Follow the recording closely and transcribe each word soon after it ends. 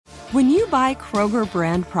When you buy Kroger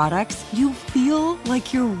brand products, you feel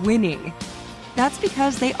like you're winning. That's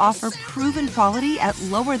because they offer proven quality at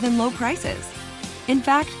lower than low prices. In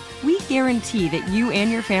fact, we guarantee that you and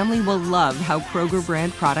your family will love how Kroger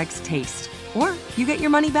brand products taste, or you get your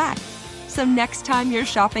money back. So next time you're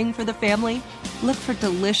shopping for the family, look for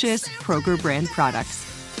delicious Kroger brand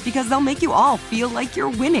products, because they'll make you all feel like you're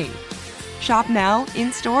winning. Shop now,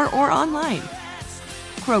 in-store, or online.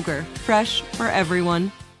 Kroger, fresh for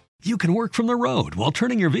everyone. You can work from the road while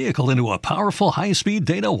turning your vehicle into a powerful high-speed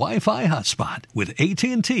data Wi-Fi hotspot with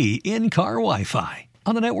AT&T in-car Wi-Fi.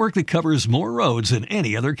 On a network that covers more roads than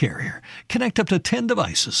any other carrier. Connect up to 10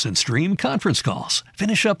 devices and stream conference calls.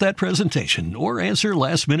 Finish up that presentation or answer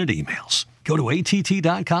last-minute emails. Go to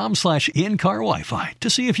att.com/in-car Wi-Fi to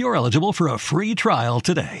see if you're eligible for a free trial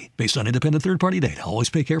today. Based on independent third-party data,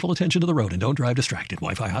 always pay careful attention to the road and don't drive distracted.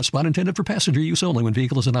 Wi-Fi hotspot intended for passenger use only when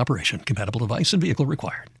vehicle is in operation. Compatible device and vehicle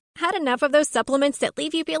required. Had enough of those supplements that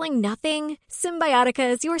leave you feeling nothing? Symbiotica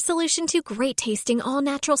is your solution to great-tasting,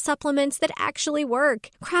 all-natural supplements that actually work.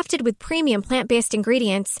 Crafted with premium plant-based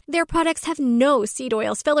ingredients, their products have no seed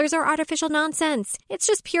oils, fillers, or artificial nonsense. It's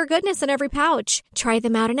just pure goodness in every pouch. Try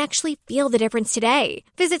them out and actually feel the difference today.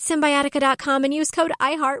 Visit Symbiotica.com and use code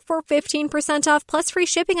IHEART for 15% off plus free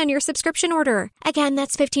shipping on your subscription order. Again,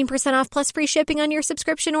 that's 15% off plus free shipping on your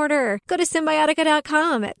subscription order. Go to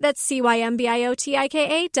Symbiotica.com. That's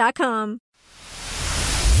CYMBIOTIKA.com.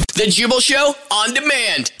 The Jubal Show on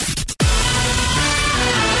demand.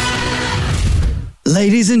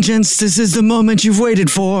 Ladies and gents, this is the moment you've waited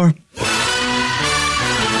for.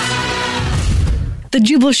 The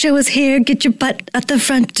Jubal Show is here. Get your butt at the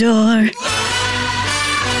front door.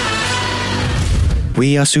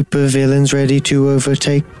 We are supervillains ready to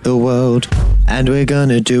overtake the world, and we're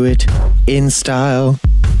gonna do it in style.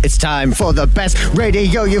 It's time for the best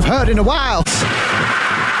radio you've heard in a while.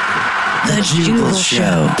 The Jubal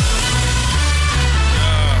Show.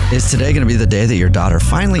 Is today going to be the day that your daughter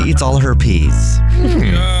finally eats all her peas?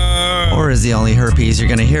 Or is the only her peas you're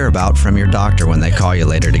going to hear about from your doctor when they call you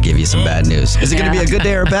later to give you some bad news? Is it going to be a good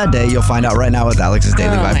day or a bad day? You'll find out right now with Alex's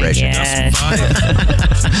Daily Vibration.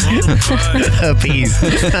 Peas.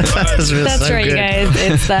 That's right, you guys.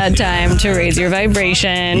 It's that time to raise your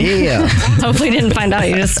vibration. Yeah. Hopefully you didn't find out.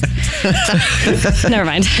 You just... Never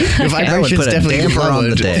mind. Your vibration's definitely damper on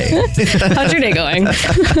the day. How's your day going?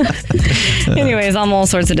 Anyways, I'm all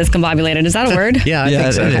sorts of discombobulated. Is that a word? Yeah, I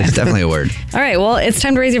think so. It's definitely a word. All right, well, it's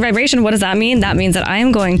time to raise your vibration. What does that mean? That means that I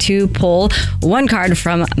am going to pull one card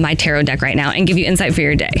from my tarot deck right now and give you insight for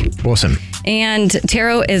your day. Awesome. And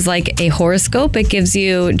tarot is like a horoscope. It gives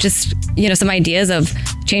you just, some ideas of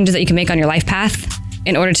changes that you can make on your life path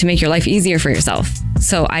in order to make your life easier for yourself.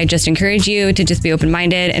 So I just encourage you to just be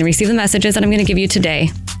open-minded and receive the messages that I'm going to give you today,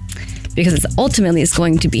 because it's ultimately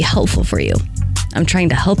going to be helpful for you. I'm trying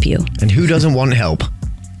to help you. And who doesn't want help?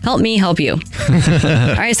 Help me help you.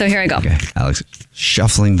 All right, so here I go. Okay, Alex,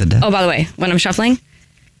 shuffling the deck. Oh, by the way, when I'm shuffling,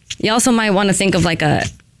 you also might want to think of like a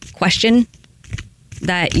question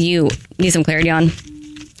that you need some clarity on,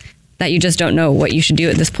 that you just don't know what you should do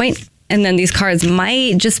at this point. And then these cards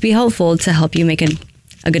might just be helpful to help you make a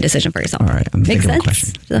good decision for yourself. All right, I'm thinking of a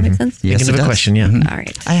question. Does that make sense? Yes, Thinking of a question, yeah. All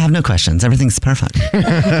right. I have no questions. Everything's perfect.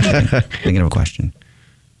 Thinking of a question.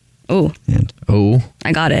 Oh,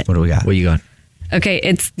 I got it. What do we got? What you got? Okay,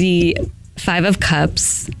 it's the 5 of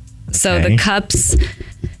Cups. So Okay. the Cups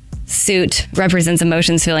suit represents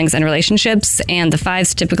emotions, feelings, and relationships, and the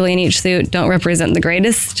 5s typically in each suit don't represent the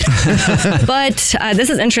greatest. But this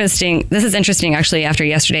is interesting. This is interesting, actually, after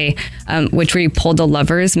yesterday, which we pulled the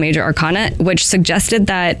Lovers Major Arcana, which suggested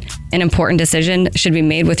that an important decision should be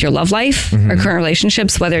made with your love life or current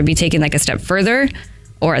relationships, whether it be taking like a step further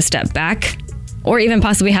or a step back, or even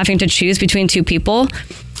possibly having to choose between two people.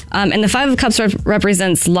 And the 5 of Cups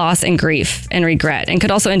represents loss and grief and regret, and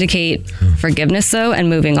could also indicate forgiveness, and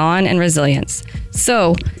moving on and resilience.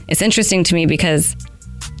 So it's interesting to me because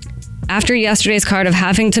after yesterday's card of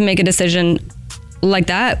having to make a decision like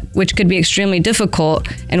that, which could be extremely difficult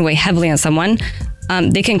and weigh heavily on someone,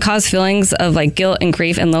 they can cause feelings of like guilt and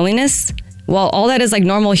grief and loneliness. While all that is like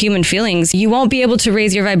normal human feelings, you won't be able to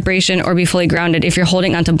raise your vibration or be fully grounded if you're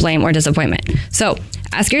holding onto blame or disappointment. So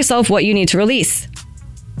ask yourself what you need to release.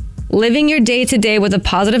 Living your day to day with a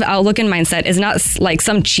positive outlook and mindset is not like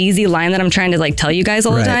some cheesy line that I'm trying to like tell you guys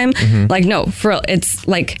all the time. Like, no, for real, it's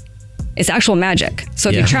like, it's actual magic. So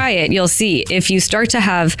if you try it, you'll see if you start to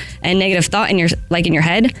have a negative thought in your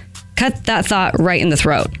head, cut that thought right in the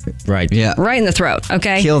throat. Right. Yeah. Right in the throat.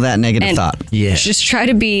 Okay. Kill that negative thought. Yeah. Just try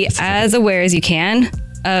to be as aware as you can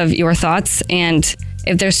of your thoughts. And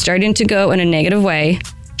if they're starting to go in a negative way,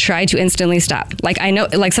 try to instantly stop. Like I know,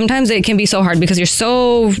 like sometimes it can be so hard because you're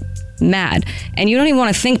so mad and you don't even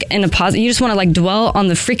want to think in a positive. You just want to like dwell on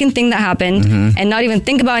the freaking thing that happened and not even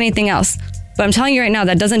think about anything else. But I'm telling you right now,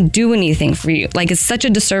 that doesn't do anything for you. Like, it's such a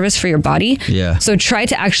disservice for your body. Yeah. So try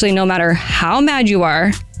to actually, no matter how mad you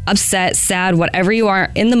are, upset, sad, whatever you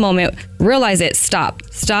are in the moment, realize it. Stop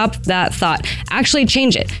that thought. Actually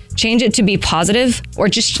change it. Change it to be positive, or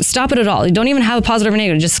just stop it at all. You don't even have a positive or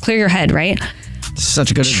negative. Just clear your head, right?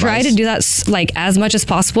 Such a good Try advice. to do that like as much as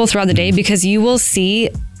possible throughout the day, because you will see,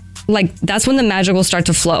 like, that's when the magic will start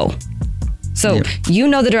to flow. So you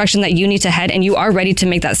know the direction that you need to head, and you are ready to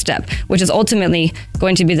make that step, which is ultimately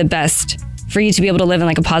going to be the best for you to be able to live in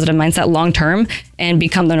like a positive mindset long term and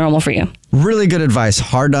become the normal for you. Really good advice.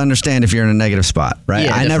 Hard to understand if you're in a negative spot, right?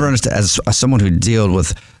 Yeah, I never understood, as someone who dealt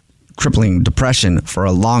with crippling depression for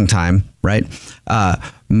a long time, right?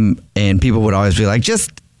 And people would always be like,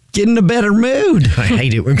 just get in a better mood. I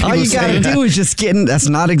hate it when people all you say gotta that. do is just get in. That's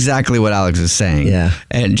not exactly what Alex is saying. Yeah.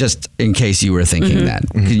 And just in case you were thinking that.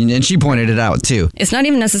 And she pointed it out too. It's not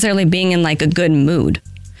even necessarily being in like a good mood.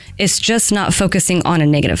 It's just not focusing on a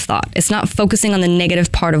negative thought. It's not focusing on the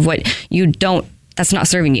negative part of what that's not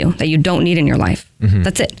serving you, that you don't need in your life.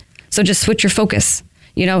 That's it. So just switch your focus.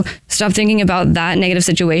 You know, stop thinking about that negative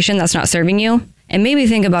situation that's not serving you, and maybe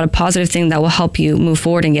think about a positive thing that will help you move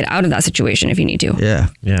forward and get out of that situation if you need to.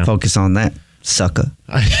 Yeah. Focus on that, sucker.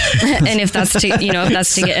 And if that's to, if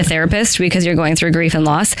that's to get a therapist because you're going through grief and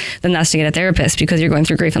loss, then that's to get a therapist because you're going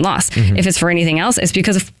through grief and loss. If it's for anything else, it's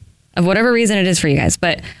because of whatever reason it is for you guys.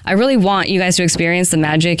 But I really want you guys to experience the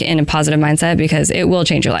magic in a positive mindset, because it will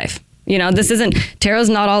change your life. Tarot's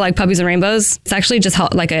not all like puppies and rainbows. It's actually just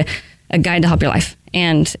like a guide to help your life.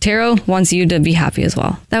 And tarot wants you to be happy as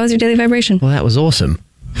well. That was your daily vibration. Well, that was awesome.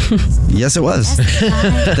 Yes, it was.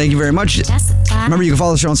 Thank you very much. Remember, you can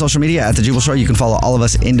follow the show on social media at The Jubal Show. You can follow all of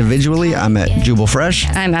us individually. I'm at Jubal Fresh.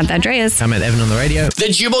 I'm at That Dreas. I'm at Evan on the radio. The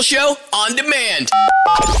Jubal Show on demand.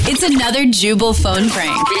 It's another Jubal phone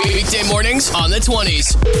prank. Weekday mornings on the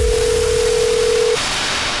 20s.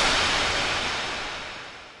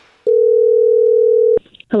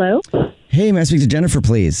 Hello? Hey, may I speak to Jennifer,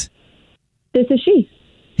 please? This is she.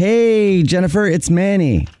 Hey, Jennifer, it's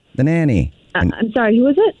Manny, the nanny. I'm sorry, who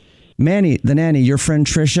is it? Manny, the nanny. Your friend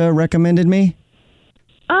Trisha recommended me.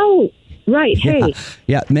 Oh, right. Hey.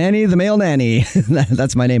 Yeah, Manny, the male nanny.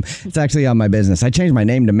 That's my name. It's actually on my business. I changed my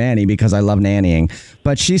name to Manny because I love nannying.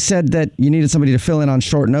 But she said that you needed somebody to fill in on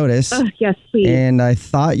short notice. Yes, please. And I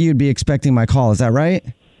thought you'd be expecting my call. Is that right?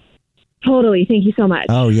 Totally. Thank you so much.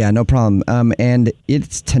 Oh, yeah, no problem. And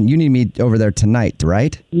you need me over there tonight,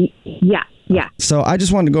 right? Yeah. So I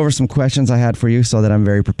just wanted to go over some questions I had for you so that I'm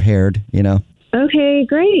very prepared, Okay,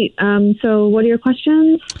 great. So what are your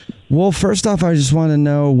questions? Well, first off, I just want to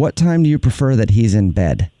know, what time do you prefer that he's in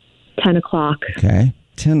bed? 10 o'clock. Okay.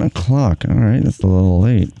 10 o'clock. All right. That's a little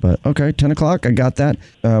late, but okay. 10 o'clock. I got that.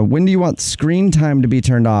 When do you want screen time to be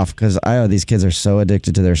turned off? Because these kids are so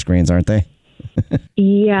addicted to their screens, aren't they?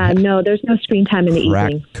 Yeah, no, there's no screen time in the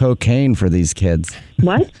Crack evening. cocaine for these kids.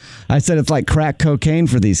 What? I said it's like crack cocaine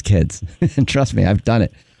for these kids. And trust me, I've done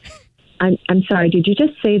it. I'm sorry, did you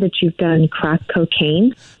just say that you've done crack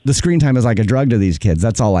cocaine? The screen time is like a drug to these kids.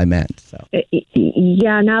 That's all I meant. So.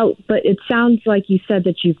 Yeah, but it sounds like you said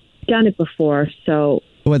that you've done it before, so...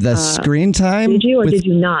 With the screen time? Did you or did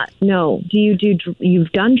you not? No.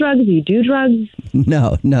 You've done drugs? Do you do drugs?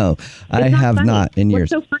 No. I have funny. not in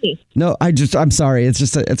years. What's so funny? No, I'm sorry. It's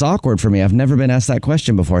just, it's awkward for me. I've never been asked that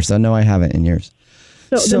question before, so no, I haven't in years.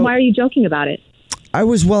 So then why are you joking about it? I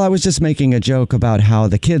was just making a joke about how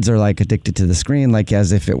the kids are like addicted to the screen, like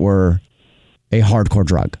as if it were a hardcore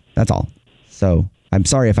drug. That's all. So I'm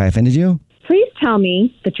sorry if I offended you. Please tell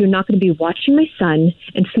me that you're not going to be watching my son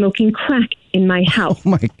and smoking crack in my house.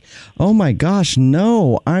 Oh my gosh,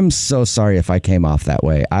 no. I'm so sorry if I came off that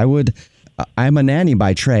way. I'm a nanny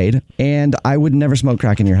by trade, and I would never smoke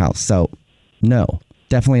crack in your house. So no,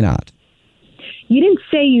 definitely not. You didn't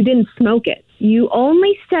say you didn't smoke it. You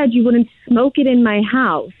only said you wouldn't smoke it in my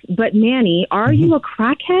house. But Manny, are you a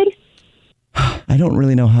crackhead? I don't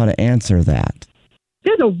really know how to answer that.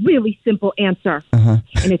 There's a really simple answer. And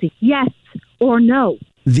it's a yes or no.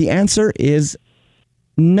 The answer is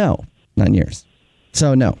no, not in yours.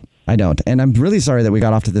 So no, I don't. And I'm really sorry that we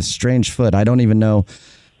got off to this strange foot. I don't even know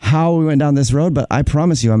how we went down this road, but I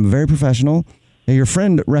promise you, I'm very professional. Your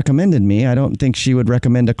friend recommended me. I don't think she would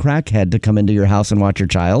recommend a crackhead to come into your house and watch your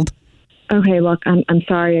child. Okay, look, I'm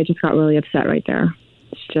sorry. I just got really upset right there.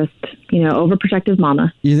 It's just, overprotective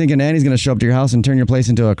mama. You think a nanny's going to show up to your house and turn your place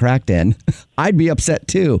into a crack den? I'd be upset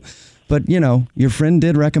too. but your friend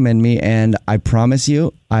did recommend me, and I promise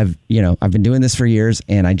you, I've been doing this for years,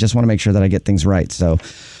 and I just want to make sure that I get things right. So,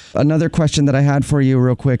 another question that I had for you,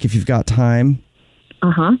 real quick, if you've got time.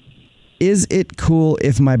 Is it cool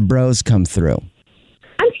if my bros come through?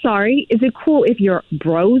 I'm sorry. Is it cool if your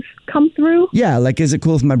bros come through? Yeah, is it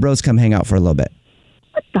cool if my bros come hang out for a little bit?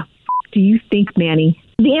 What the do you think, Manny?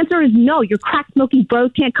 The answer is no. Your crack-smoking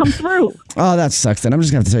bros can't come through. Oh, that sucks then. I'm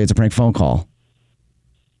just going to have to tell you it's a prank phone call.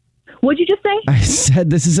 What'd you just say? I said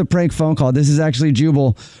this is a prank phone call. This is actually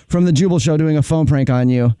Jubal from the Jubal Show doing a phone prank on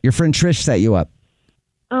you. Your friend Trish set you up.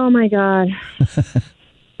 Oh, my God.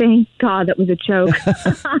 Thank God that was a joke.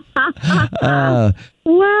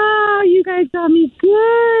 Wow, you guys got me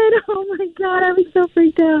good. Oh, my God, I was so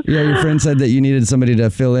freaked out. Yeah, your friend said that you needed somebody to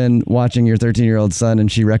fill in watching your 13-year-old son,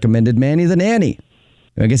 and she recommended Manny the nanny.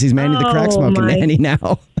 I guess he's Manny the crack-smoking nanny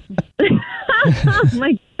now. Oh,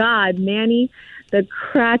 my God, Manny the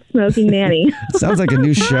crack-smoking nanny. Sounds like a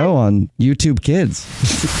new show on YouTube Kids.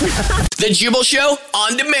 The Jubal Show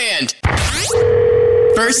on demand.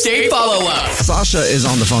 First date follow-up. Sasha is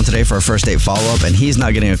on the phone today for a first date follow-up, and he's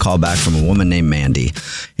not getting a call back from a woman named Mandy.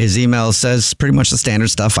 His email says pretty much the standard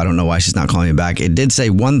stuff. I don't know why she's not calling me back. It did say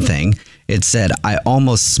one thing. It said, I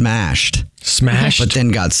almost smashed. Smashed? But then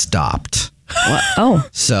got stopped. What? Oh.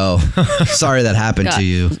 So, sorry that happened to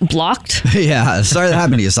you. Blocked? Yeah, sorry that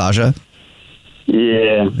happened to you, Sasha.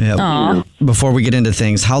 Yeah. Aw. Before we get into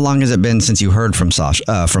things, how long has it been since you heard from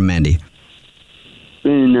from Mandy? It's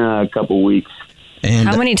been a couple weeks. And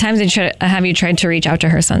how many times have you tried to reach out to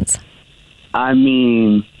her since? I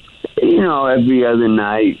mean, every other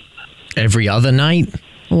night. Every other night?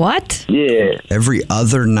 What? Yeah. Every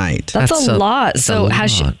other night. That's a lot. So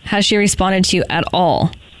has she responded to you at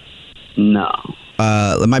all? No.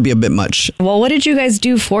 It might be a bit much. Well, what did you guys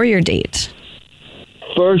do for your date?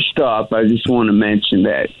 First off, I just want to mention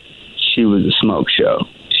that she was a smoke show.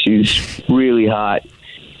 She's really hot.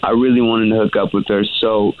 I really wanted to hook up with her,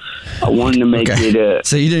 so I wanted to make it a...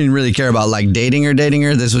 So you didn't really care about dating her?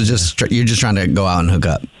 This was just, you're just trying to go out and hook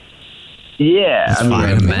up? Yeah. That's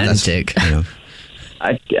fine. Romantic.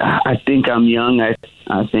 I think I'm young. I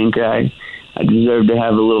think I deserve to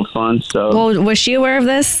have a little fun, so... Well, was she aware of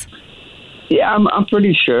this? Yeah, I'm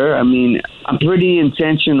pretty sure. I mean, I'm pretty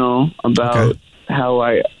intentional about how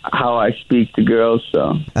I speak to girls,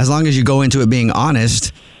 so... As long as you go into it being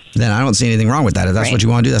honest... Then I don't see anything wrong with that. If that's what you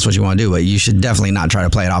want to do, that's what you want to do. But you should definitely not try to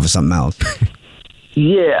play it off as something else.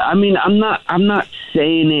 Yeah, I mean, I'm not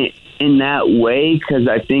saying it in that way because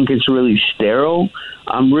I think it's really sterile.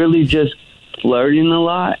 I'm really just flirting a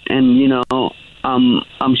lot, and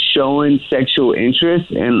I'm showing sexual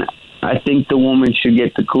interest, and I think the woman should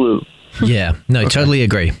get the clue. Yeah, no, totally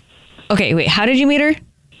agree. Okay, wait, how did you meet her?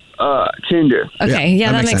 Tinder. Okay,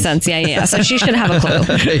 yeah, that makes sense. Yeah. So she should have a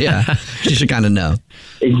clue. Yeah, she should kind of know.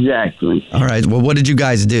 Exactly. All right, well, what did you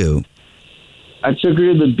guys do? I took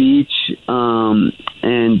her to the beach,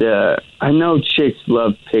 and I know chicks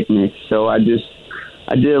love picnics, so I did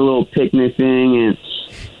a little picnic thing, and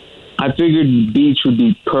I figured the beach would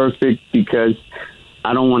be perfect because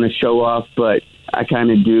I don't want to show off, but I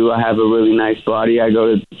kind of do. I have a really nice body. I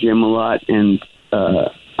go to the gym a lot, and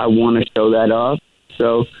I want to show that off.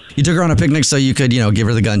 So you took her on a picnic so you could, give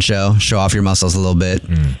her the gun show off your muscles a little bit.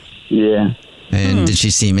 Yeah. And did she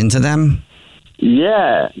seem into them?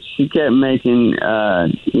 Yeah, she kept making,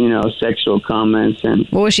 sexual comments. And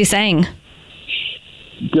what was she saying?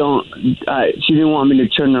 She didn't want me to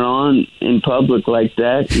turn her on in public like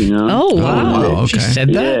that, Oh, wow. Oh, okay. She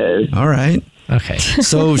said that? Yeah. All right. Okay.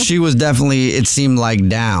 So she was definitely, it seemed like,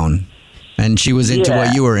 down. And she was into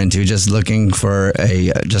what you were into, just looking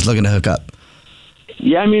to hook up.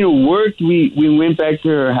 Yeah, I mean, it worked. We went back to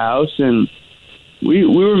her house, and we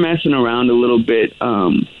were messing around a little bit,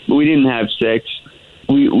 but we didn't have sex.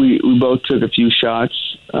 We both took a few shots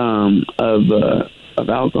of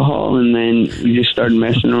alcohol, and then we just started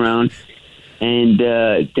messing around. And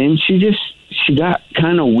then she got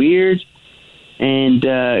kind of weird, and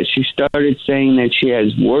she started saying that she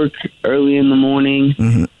has work early in the morning,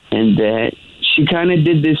 and that she kind of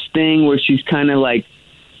did this thing where she's kind of like,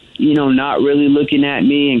 not really looking at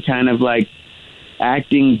me and kind of like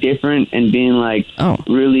acting different and being like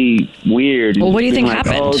really weird. Well, what do you think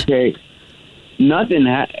happened? Oh, okay. Nothing.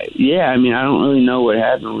 Yeah, I mean, I don't really know what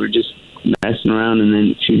happened. We were just messing around, and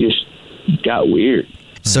then she just got weird.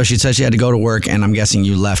 So she said she had to go to work, and I'm guessing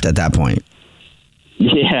you left at that point.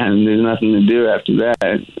 Yeah, and there's nothing to do after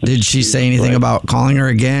that. Did she say anything about calling her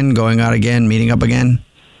again, going out again, meeting up again?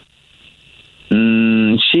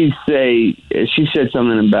 She said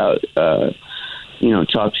something about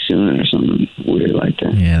talk soon or something weird like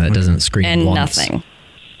that. Yeah, that doesn't scream and once. nothing.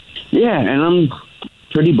 Yeah, and I'm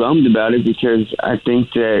pretty bummed about it because I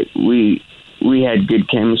think that we had good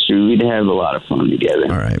chemistry. We'd have a lot of fun together.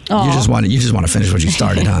 All right. You just want to finish what you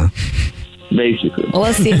started, huh? Basically. Well,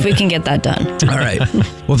 let's see if we can get that done. All right.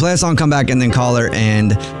 We'll play a song, come back, and then call her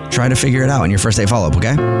and try to figure it out in your first date follow-up,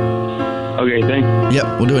 okay? Okay, thanks.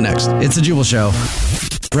 Yep, we'll do it next. It's the Jubal Show.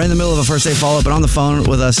 Right in the middle of a first date follow-up, and on the phone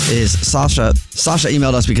with us is Sasha. Sasha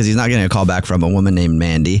emailed us because he's not getting a call back from a woman named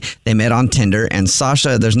Mandy. They met on Tinder, and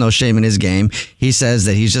Sasha, there's no shame in his game. He says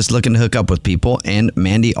that he's just looking to hook up with people, and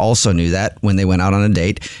Mandy also knew that when they went out on a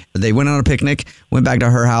date. They went on a picnic, went back to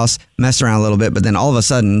her house, messed around a little bit, but then all of a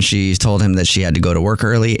sudden, she told him that she had to go to work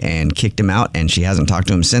early and kicked him out, and she hasn't talked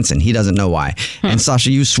to him since, and he doesn't know why. And Sasha,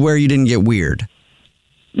 you swear you didn't get weird?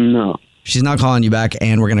 No. She's not calling you back,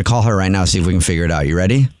 and we're going to call her right now, see if we can figure it out. You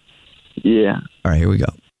ready? Yeah. All right, here we go.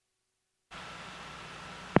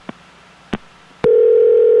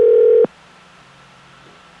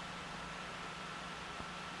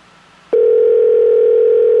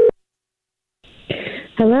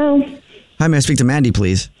 Hello. Hi, may I speak to Mandy,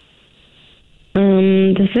 please?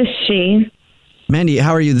 This is she. Mandy,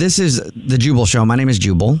 how are you? This is the Jubal Show. My name is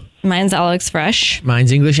Jubal. Mine's Alex Fresh.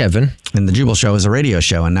 Mine's English Evan. And the Jubal Show is a radio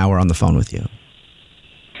show, and now we're on the phone with you.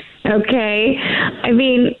 Okay. I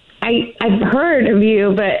mean, I've heard of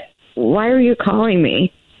you, but why are you calling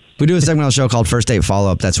me? We do a segment on the show called First Date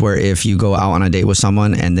Follow-Up. That's where if you go out on a date with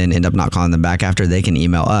someone and then end up not calling them back after, they can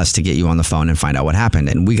email us to get you on the phone and find out what happened.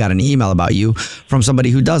 And we got an email about you from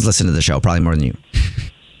somebody who does listen to the show, probably more than you.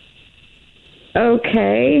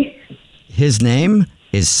 Okay. His name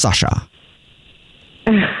is Sasha.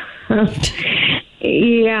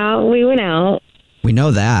 Yeah, we went out. We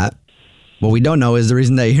know that. What we don't know is the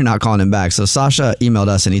reason that you're not calling him back. So Sasha emailed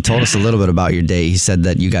us and he told us a little bit about your date. He said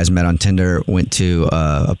that you guys met on Tinder, went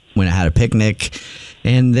had a picnic,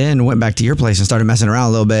 and then went back to your place and started messing around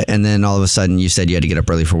a little bit. And then all of a sudden you said you had to get up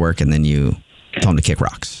early for work, and then you told him to kick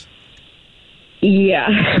rocks. Yeah.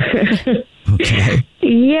 Okay.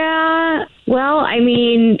 Yeah. Well, I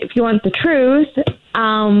mean, if you want the truth,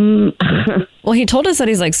 well, he told us that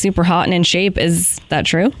he's like super hot and in shape. Is that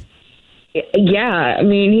true? Yeah, I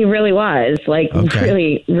mean, he really was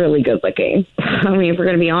really, really good looking. I mean, if we're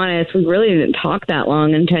going to be honest, we really didn't talk that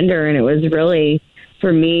long on Tinder, and it was really,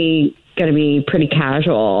 for me, going to be pretty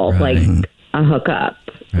casual, like a hookup.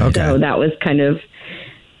 Okay. So that was kind of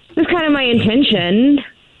my intention.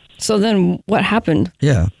 So then what happened?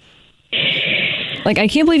 Yeah. Like, I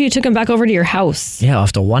can't believe you took him back over to your house. Yeah,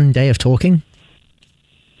 after one day of talking.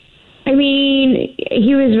 I mean,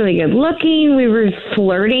 he was really good looking. We were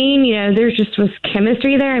flirting. You know, there just was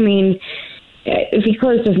chemistry there. I mean, if he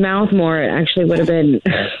closed his mouth more, it actually would have been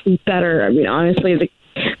better. I mean, honestly, the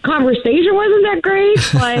conversation wasn't that great,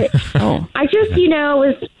 but I just,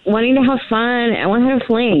 was wanting to have fun. I wanted to have a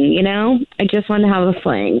fling, I just wanted to have a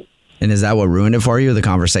fling. And is that what ruined it for you, the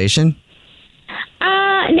conversation?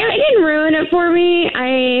 No, it didn't ruin it for me.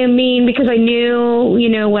 I mean, because I knew,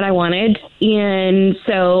 what I wanted. And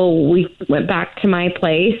so we went back to my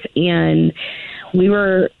place and we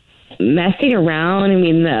were messing around. I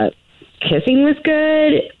mean, the kissing was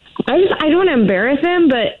good. I don't want to embarrass him,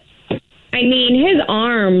 but I mean, his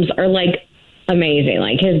arms are like amazing.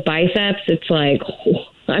 Like his biceps, it's like,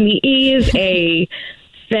 I mean, he is a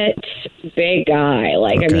fit, big guy.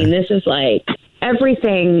 Like, okay. I mean, this is like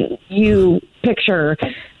everything you picture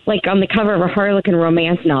like on the cover of a Harlequin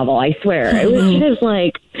romance novel, I swear. It was just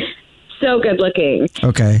like so good looking.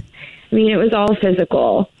 Okay. I mean, it was all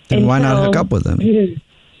physical. And why not hook up with him?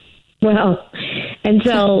 Well,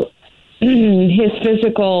 until his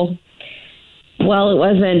physical, well, it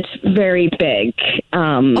wasn't very big.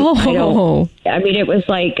 I mean, it was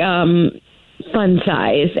like fun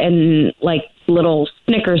size and like little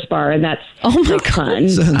Snickers bar, and that's fun.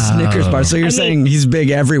 Snickers bar. So you're saying he's big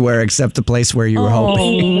everywhere except the place where you were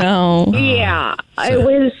hoping. No. Yeah. It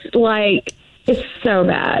was like, it's so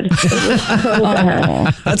bad. It was so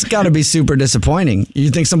bad. That's got to be super disappointing. You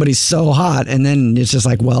think somebody's so hot, and then it's just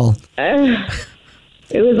like, well.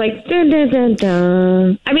 It was like, dun, dun, dun,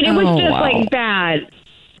 dun. I mean, it was just like bad.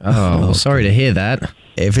 Oh, well, sorry to hear that.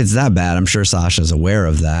 If it's that bad, I'm sure Sasha's aware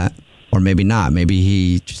of that. Or maybe not. Maybe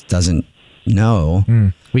he just doesn't know.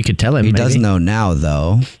 We could tell him. He does know now,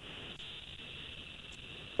 though.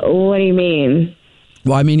 What do you mean?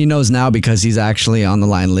 Well, I mean, he knows now because he's actually on the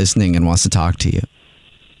line listening and wants to talk to you.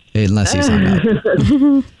 Unless he's hung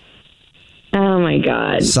up. Oh, my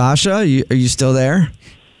God. Sasha, are you still there?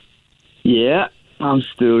 Yeah, I'm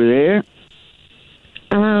still there.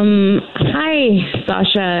 Hi,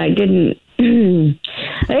 Sasha. They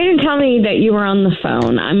didn't tell me that you were on the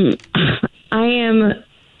phone. I am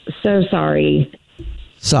so sorry.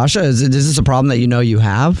 Sasha, is this a problem that you know you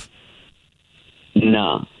have?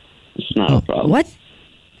 No, it's not a problem. What?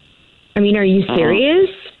 I mean, are you serious?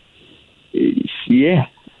 Yeah,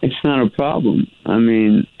 it's not a problem. I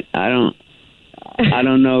mean, I don't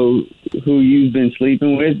know who you've been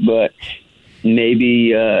sleeping with, but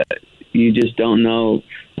maybe you just don't know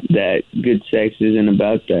that good sex isn't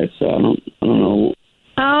about that. So I don't know.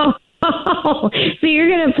 Oh, so you're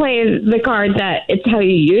gonna play the card that it's how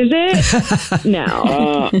you use it?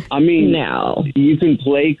 No. I mean, no. You can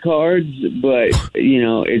play cards, but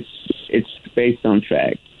it's based on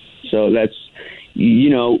fact. So that's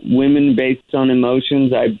women based on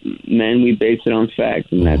emotions. Men, we base it on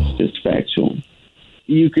fact, and that's just factual.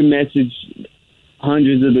 You can message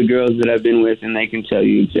hundreds of the girls that I've been with, and they can tell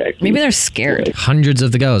you exactly. Maybe they're scared. Hundreds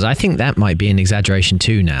of the girls. I think that might be an exaggeration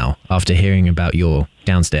too now, after hearing about your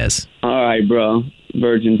downstairs. All right, bro.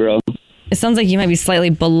 Virgin, bro. It sounds like you might be slightly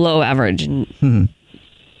below average.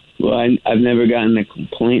 Well, I've never gotten a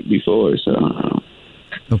complaint before, so I don't know.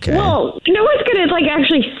 Okay. Well, no one's going to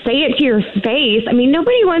actually say it to your face. I mean,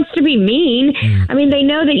 nobody wants to be mean. I mean, they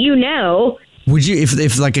know that you know. Would you,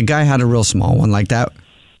 if like a guy had a real small one like that,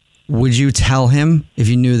 would you tell him if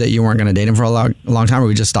you knew that you weren't going to date him for a long time, or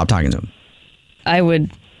would you just stop talking to him? I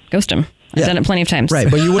would ghost him. I've done it plenty of times. Right,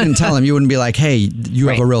 but you wouldn't tell him. You wouldn't be like, hey, you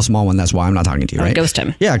have a real small one. That's why I'm not talking to you, I would right? ghost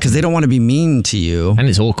him. Yeah, because they don't want to be mean to you. And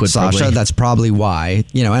it's awkward, Sasha, probably. that's probably why. And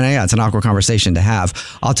yeah, it's an awkward conversation to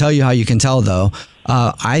have. I'll tell you how you can tell, though.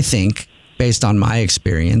 I think, based on my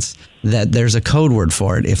experience, that there's a code word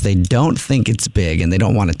for it. If they don't think it's big and they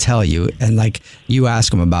don't want to tell you, and you ask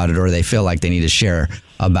them about it, or they feel like they need to share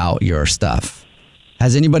about your stuff.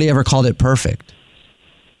 Has anybody ever called it perfect?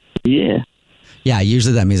 Yeah. Yeah,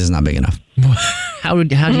 usually that means it's not big enough. How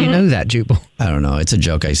do you know that, Jubal? I don't know. It's a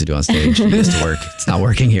joke I used to do on stage. It used to work. It's not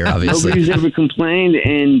working here, obviously. Nobody's ever complained,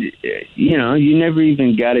 and you never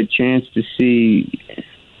even got a chance to see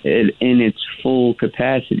it in its full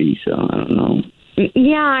capacity. So I don't know.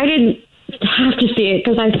 Yeah, I didn't have to see it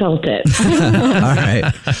because I felt it. All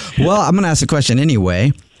right. Well, I'm going to ask a question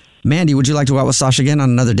anyway. Mandy, would you like to go out with Sasha again on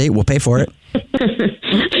another date? We'll pay for it.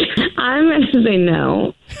 I'm going to say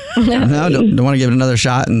no. No, don't want to give it another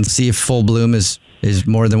shot and see if full bloom is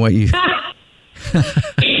more than what you...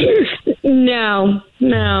 No,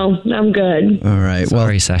 I'm good. All right.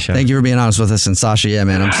 Sorry, Sasha. Thank you for being honest with us. And Sasha, yeah,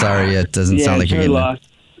 man, I'm sorry. It doesn't sound like you're getting loss.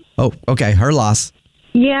 Oh, okay. Her loss.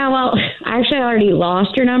 Yeah, well, actually, I already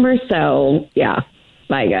lost your number, so yeah.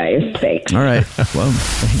 Bye, guys. Thanks. All right. Well,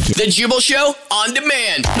 thank you. The Jubal Show on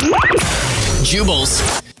demand.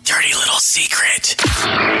 Jubal's dirty little secret.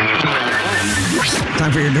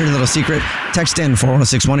 Time for your dirty little secret. Text in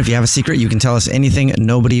 41061. If you have a secret, you can tell us anything.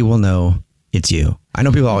 Nobody will know it's you. I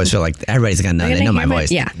know people always feel like everybody's going to know. They know my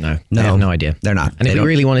voice. Yeah. No, they have no idea. They're not. And if we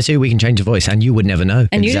really wanted to, we can change the voice, and you would never know.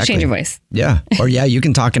 And you just change your voice. Yeah. Or yeah, you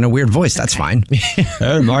can talk in a weird voice. That's fine.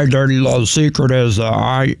 Hey, my dirty little secret is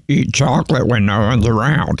I eat chocolate when no one's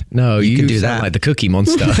around. No, you can do sound that. like the Cookie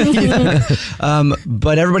Monster.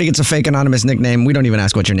 But everybody gets a fake anonymous nickname. We don't even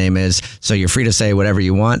ask what your name is, so you're free to say whatever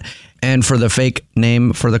you want. And for the fake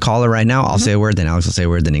name for the caller right now, I'll say a word, then Alex will say a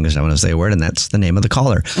word, then English, I'm going to say a word, and that's the name of the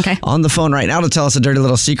caller. Okay. On the phone right now to tell us a dirty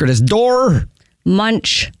little secret is Door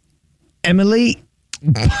Munch. Emily.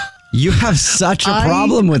 You have such a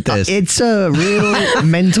problem with this. It's a real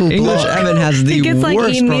mental English block. Evan has the He gets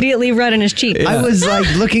worst immediately red in his cheek. I was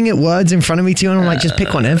looking at words in front of me too, and I'm like, just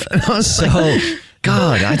pick one, Ev. And I was so,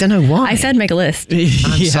 God, I don't know why. I said make a list.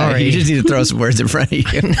 I'm sorry. You just need to throw some words in front of you.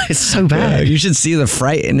 It's so bad. You should see the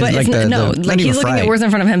fright in But his, it's not he's even looking fright. at words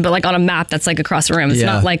in front of him, but on a map that's across the room. It's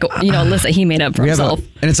Yeah. not a list that he made up for We have himself.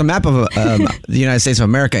 and it's a map of the United States of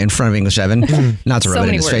America in front of English Evan. Not to So rub it in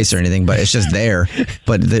many his words. face or anything, but it's just there.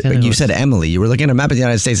 But you said Emily. You were looking at a map of the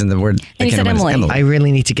United States, and the word that And you came said to mind is Emily. I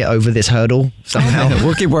really need to get over this hurdle somehow.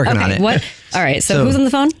 We'll keep working on it. What? All right. So who's on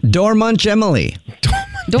the phone? Door Munch Emily.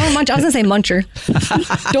 Door Munch. I was gonna say Muncher.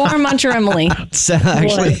 Door Muncher Emily. So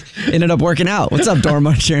actually ended up working out. What's up, Door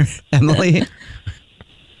Muncher Emily?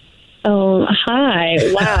 Oh, hi.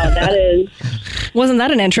 Wow, that is... Wasn't that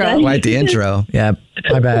an intro? Quite the intro. Yeah,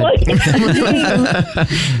 my bad.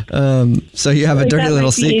 So you have a dirty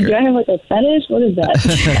little secret. Do I have a fetish? What is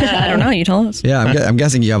that? I don't know. You told us. Yeah, I'm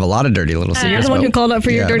guessing you have a lot of dirty little secrets. You're the one who called up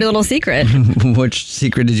for your dirty little secret. Which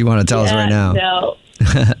secret did you want to tell us right now? No.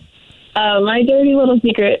 My dirty little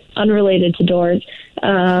secret, unrelated to doors,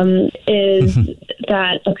 is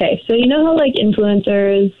that, okay, so you know how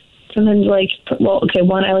influencers sometimes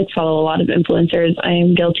one, I follow a lot of influencers. I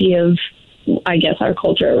am guilty of, I guess, our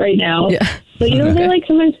culture right now. Yeah. But they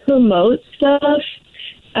sometimes promote stuff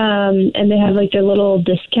and they have like their little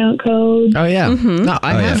discount code. Oh yeah. Mm-hmm. No,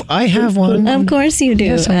 I have one. Of course you do.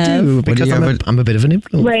 Yes, I do. Because I'm a bit of an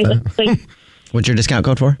influencer. Right. Like, What's your discount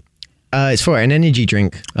code for? It's for an energy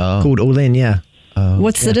drink called All In. Yeah.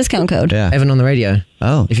 What's the discount code? Yeah. Evan on the radio.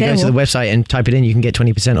 Oh. If you go to the website and type it in, you can get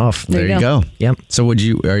 20% off. There you go. Yep. So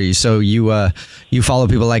you follow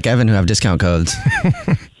people like Evan who have discount codes?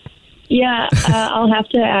 yeah, I'll have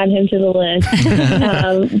to add him to the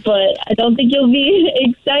list. But I don't think you'll be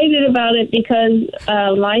excited about it because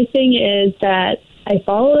my thing is that I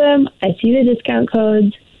follow them, I see the discount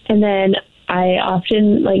codes, and then I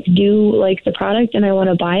often like do like the product and I want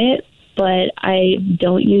to buy it, but I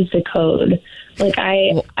don't use the code. Like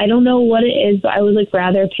I don't know what it is, but I would like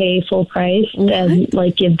rather pay full price than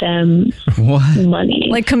like give them money.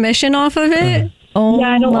 Like commission off of it? Oh,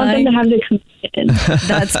 yeah, I don't want them to have the commission.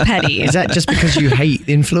 That's petty. Is that just because you hate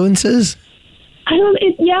influencers?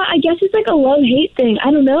 I guess it's like a love-hate thing.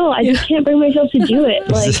 I don't know. I just can't bring myself to do it.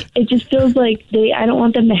 Like, it just feels like I don't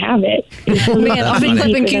want them to have it. Man, I'll be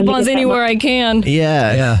clipping coupons anywhere I can.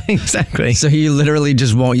 Yeah, exactly. So you literally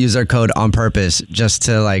just won't use their code on purpose just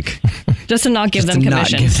to not give them commission. Not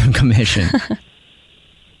give them commission.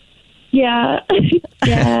 Yeah.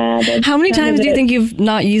 How many times do you think you've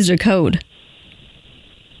not used a code?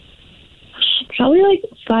 Probably like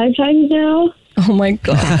 5 times now. Oh my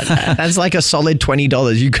God. That's like a solid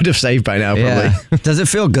 $20 you could have saved by now, probably. Yeah. Does it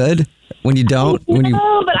feel good when you don't?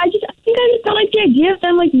 No, but I think I just don't like the idea of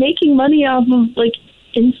them like making money off of like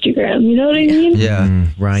Instagram. You know what I mean? Yeah.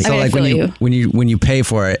 Right. So I mean, when you pay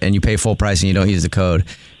for it and you pay full price and you don't use the code,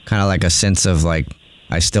 kind of like a sense of like,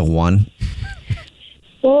 I still won.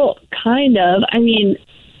 Well, kind of. I mean,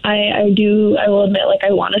 I will admit, like,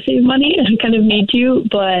 I want to save money. I kind of need to,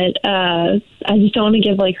 but I just don't want to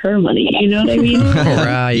give, like, her money. You know what I mean?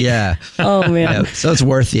 Right. Yeah. Oh, man. Yeah. So it's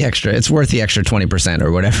worth the extra. It's worth the extra 20%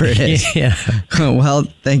 or whatever it is. Yeah. Well,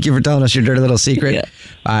 thank you for telling us your dirty little secret. Yeah.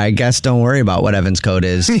 I guess don't worry about what Evan's code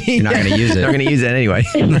is. You're not going to use it. Not going to use it anyway.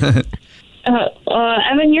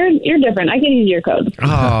 Evan, you're different. I can use your code. Oh,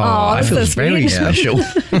 I feel very special.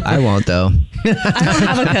 I won't, though. I don't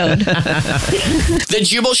have a code. The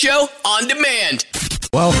Jubal Show on demand.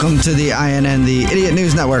 Welcome to the INN, the Idiot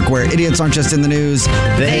News Network, where idiots aren't just in the news,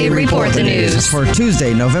 they report the news. For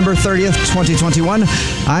Tuesday, November 30th, 2021,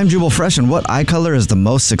 I'm Jubal Fresh, and what eye color is the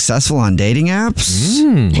most successful on dating apps?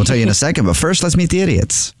 We'll tell you in a second, but first, let's meet the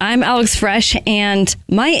idiots. I'm Alex Fresh, and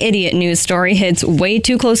my idiot news story hits way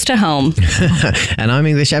too close to home. And I'm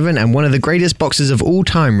English Evan, and one of the greatest boxers of all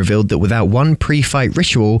time revealed that without one pre-fight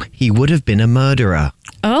ritual, he would have been a murderer.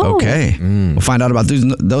 Oh. Okay. We'll find out about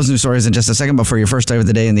those news stories in just a second, but for your first day of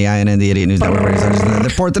the day in the INN, the Idiot News Network,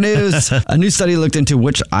 report the news. A new study looked into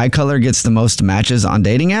which eye color gets the most matches on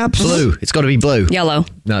dating apps. Blue. It's got to be blue. Yellow.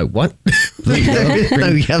 No, what? No,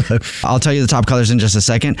 yellow. I'll tell you the top colors in just a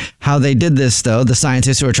second. How they did this, though, the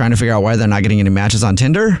scientists who are trying to figure out why they're not getting any matches on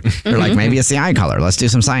Tinder, they're like, maybe it's the eye color. Let's do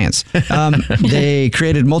some science. They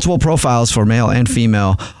created multiple profiles for male and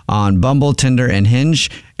female on Bumble, Tinder, and Hinge,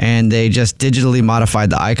 and they just digitally modified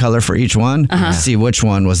the eye color for each one to see which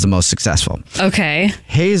one was the most successful. Okay.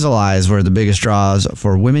 Hazel eyes were the biggest draws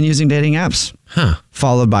for women using dating apps,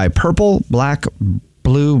 followed by purple, black,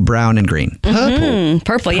 blue, brown, and green.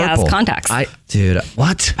 Purple, yeah, it's contacts. Dude,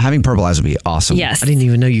 what? Having purple eyes would be awesome. Yes. I didn't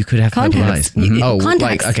even know you could have purple Contacts. eyes. Oh,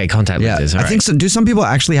 Contacts. like, okay, contact lenses. I think so. Do some people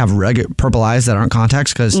actually have purple eyes that aren't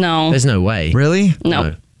contacts? Because No. There's no way. Really?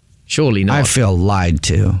 No. Surely not. I feel lied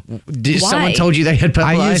to. Did Why? someone told you they had purple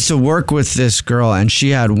eyes? I used to work with this girl, and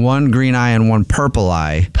she had one green eye and one purple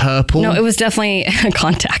eye. Purple? No, it was definitely a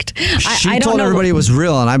contact. She I don't told know. everybody it was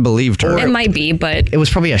real, and I believed her. It might be, but It was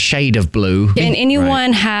probably a shade of blue. can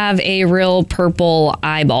anyone have a real purple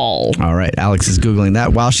eyeball? All right, Alex is Googling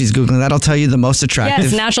that. While she's Googling that, I'll tell you the most attractive.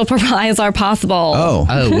 Yes, natural purple eyes are possible. Oh.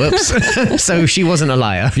 Oh, whoops. So she wasn't a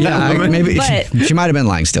liar. Yeah, maybe But- she might have been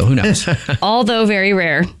lying still. Who knows? Although very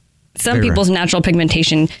rare. Some Very people's natural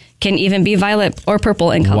pigmentation can even be violet or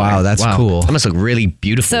purple in color. Wow, that's cool. That must look really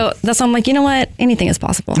beautiful. So that's why I'm like, you know what? Anything is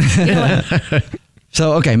possible. You know what?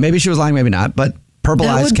 So, okay, maybe she was lying, maybe not, but purple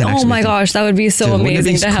That eyes would- can oh actually my be- gosh, that would be so Dude, wouldn't it be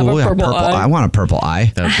amazing to have cool? a Yeah, purple eye. I want a purple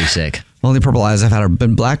eye. That would be sick. Only purple eyes I've had have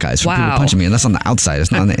been black eyes from people Wow. punching me, and that's on the outside.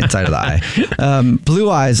 It's not on the inside of the eye. Blue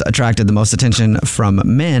eyes attracted the most attention from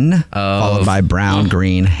men, followed by brown,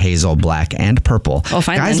 green, hazel, black, and purple. Oh,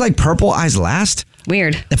 fine Guys then. like purple eyes last.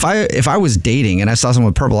 Weird. If I was dating and I saw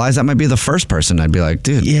someone with purple eyes, that might be the first person I'd be like,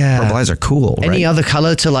 dude, purple eyes are cool. Any right? other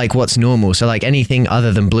color to like what's normal? So like anything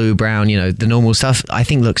other than blue, brown, the normal stuff, I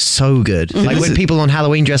think looks so good. Mm-hmm. Like when people on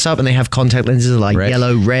Halloween dress up and they have contact lenses like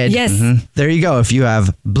yellow, red. Yes. Mm-hmm. There you go. If you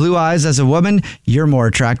have blue eyes as a woman, you're more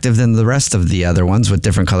attractive than the rest of the other ones with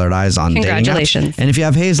different colored eyes on dating apps. Congratulations. And if you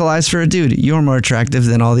have hazel eyes for a dude, you're more attractive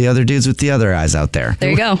than all the other dudes with the other eyes out there.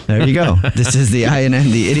 There you go. There you go. This is the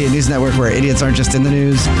INN, the Idiot News Network, where idiots aren't just in the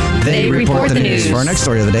news, they report the news. For our next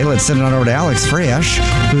story of the day, let's send it on over to Alex Freyash,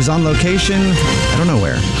 who's on location, I don't know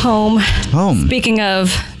where. Home. Home. Speaking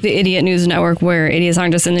of the Idiot News Network, where idiots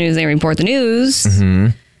aren't just in the news, they report the news.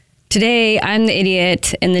 Mm-hmm. Today, I'm the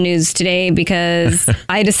idiot in the news today because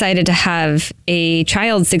I decided to have a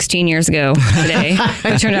child 16 years ago today,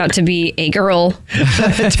 who turned out to be a girl,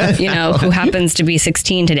 who happens to be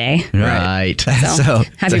 16 today. Right. So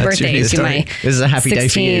happy birthday to my This is a happy day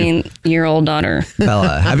for you. 16-year-old daughter.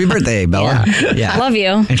 Bella. Happy birthday, Bella. Yeah. I love you.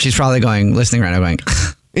 And she's probably listening right now going,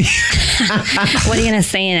 what are you going to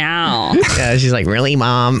say now? Yeah, she's like, really,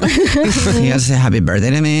 Mom? You gotta say happy birthday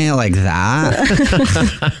to me like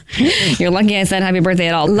that? You're lucky I said happy birthday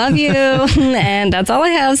at all. Love you. And that's all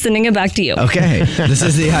I have. Sending it back to you. Okay. This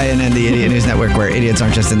is the INN, the Idiot News Network, where idiots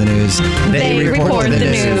aren't just in the news. They report the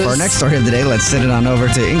news. For our next story of the day, let's send it on over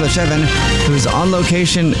to English Evan, who's on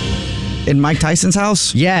location in Mike Tyson's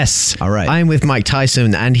house? Yes. All right. I'm with Mike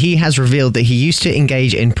Tyson, and he has revealed that he used to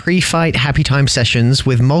engage in pre-fight happy time sessions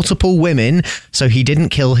with multiple women so he didn't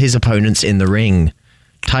kill his opponents in the ring.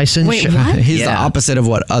 Tyson... Wait, what? He's the opposite of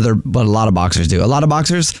what a lot of boxers do. A lot of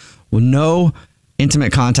boxers will no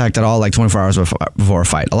intimate contact at all, like 24 hours before a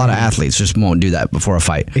fight. A lot of athletes just won't do that before a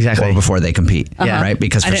fight. Exactly. Or before they compete. Yeah. Right?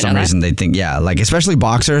 Because I for didn't some know reason they think, especially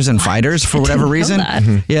boxers and fighters, for whatever reason.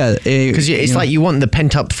 Yeah. Because it's like you want the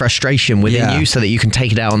pent-up frustration within you so that you can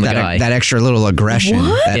take it out on the guy. That extra little aggression,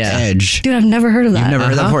 What? that edge. Dude, I've never heard of that. You've never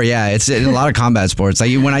heard that before? Yeah, it's in a lot of combat sports.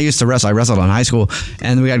 Like when I used to wrestle, I wrestled in high school,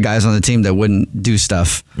 and we had guys on the team that wouldn't do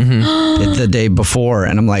stuff the day before,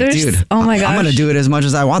 and I'm like, dude, oh my I'm gosh. going to do it as much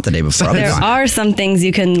as I want the day before. I'll be There fine. are some things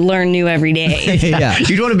you can learn new every day. Yeah.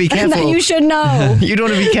 You'd want to be And that careful. you should know. You'd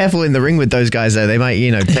want to be careful in the ring with those guys, though. They might,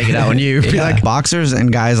 take it out on you. Be like, boxers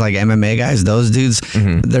and guys like MMA guys, those dudes,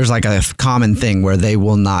 there's like a common thing where they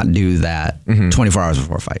will not do that 24 hours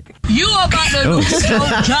before a fight. You about to lose your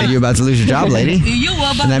job. You're about to lose your job, lady. You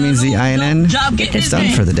about And that means the INN is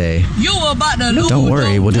done for the day. You about to lose Don't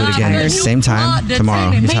worry, we'll do it your again job. same time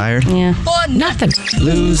tomorrow. You tired? Yeah. For nothing.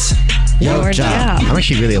 Lose your job. I'm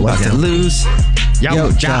actually really at work About to now. lose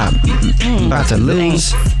your job. About to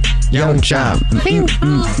lose your job.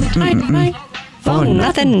 For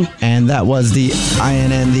nothing. And that was the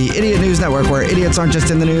INN, the Idiot News Network, where idiots aren't just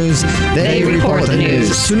in the news, they report the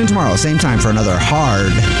news. Tune in tomorrow, same time, for another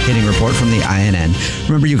hard-hitting report from the INN.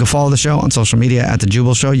 Remember, you can follow the show on social media at The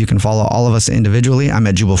Jubal Show. You can follow all of us individually. I'm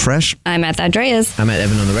at Jubal Fresh. I'm at that Dreas. I'm at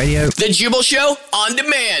Evan on the radio. The Jubal Show on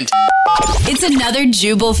demand. It's another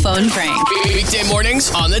Jubal phone prank. Weekday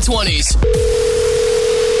mornings on the 20s.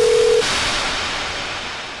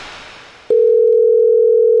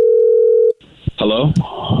 Hello?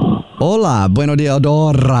 Hola, bueno dia,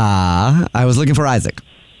 Dora. I was looking for Isaac.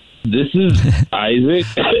 This is Isaac.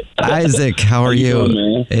 Isaac, how are you? doing,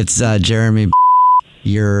 man? It's Jeremy.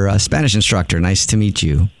 You're a Spanish instructor. Nice to meet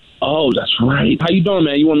you. Oh, that's right. How you doing,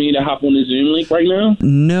 man? You want me to hop on the Zoom link right now?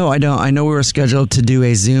 No, I don't. I know we were scheduled to do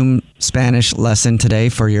a Zoom Spanish lesson today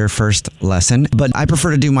for your first lesson, but I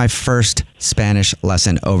prefer to do my first Spanish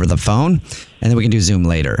lesson over the phone, and then we can do Zoom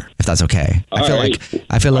later, if that's okay. I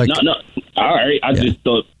feel like No. All right. I just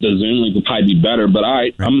thought the Zoom link would probably be better, but all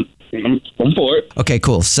right. I'm for it. Okay,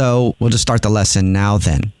 cool. So we'll just start the lesson now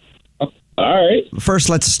then. All right. First,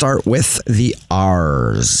 let's start with the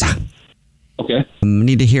R's. Okay.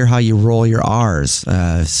 Need to hear how you roll your R's.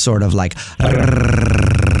 Sort of like...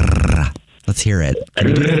 Let's hear it.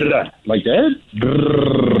 Like that?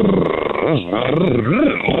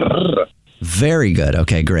 Very good.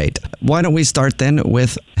 Okay, great. Why don't we start then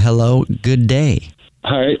with hello, good day.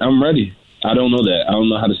 All right. I'm ready. I don't know that. I don't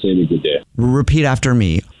know how to say it a good day. Repeat after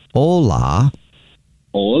me. Hola.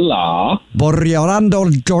 Hola. Borriorando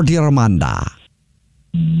Jordi Romanda.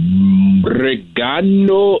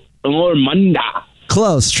 Regano Ormanda.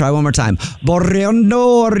 Close. Try one more time.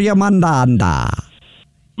 Borriando Riamandanda.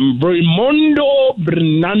 Brimondo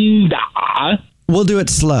Bernanda. We'll do it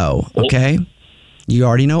slow, okay? You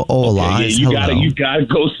already know hola Okay, is you hello. you gotta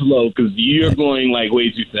go slow because you're going like way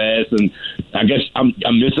too fast, and I guess I'm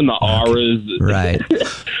missing the R's. Right.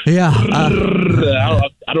 Yeah. I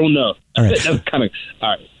don't know. All right. That's kind of all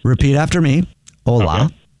right. Repeat after me. Hola.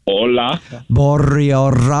 Okay. Hola.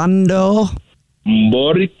 Borriorando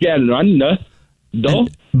Boricanda. Do.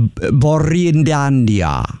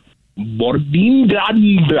 Borindandia.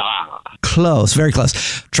 Bordindanda. Close, very close.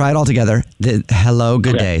 Try it all together. Hello,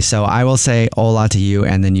 good day. So I will say hola to you,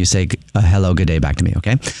 and then you say hello, good day back to me,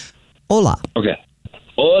 okay? Hola. Okay.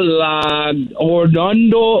 Hola,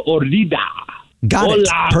 Orlando Ordida. Got Hola, it.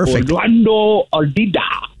 Perfect. Orlando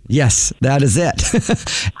Ordida. Yes, that is it.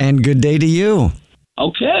 And good day to you.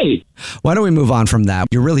 Okay. Why don't we move on from that?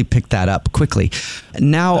 You really picked that up quickly.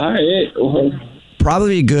 Now, All right.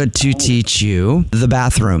 probably good to teach you the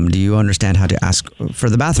bathroom. Do you understand how to ask for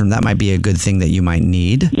the bathroom? That might be a good thing that you might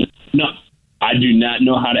need. No, I do not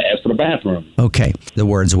know how to ask for the bathroom. Okay. The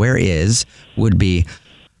words where is would be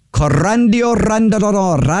Corrandio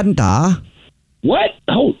randadoro randa. What?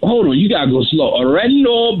 Hold on. You gotta go slow.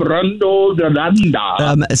 Orlando Brando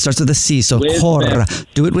Danda. It starts with a C, so Where's cor. that?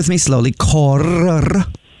 Do it with me slowly. Cor.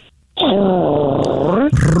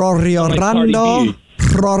 Roriorando.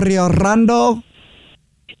 Roriorando.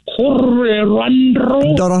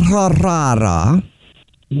 Correrandro. Dorarara.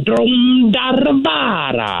 Dromdarbara.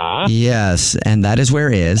 Yes, and that is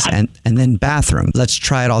where is, and then bathroom. Let's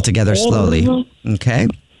try it all together slowly. Okay?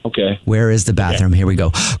 Okay. Where is the bathroom? Here we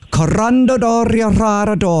go. Corrando doria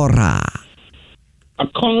rara dora.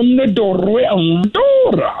 Acondadore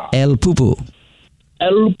Andorra. El pupu.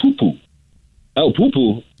 El Pupu. El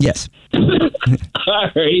Pupu. Yes. All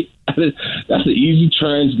right. That's an easy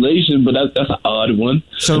translation, but that's an odd one.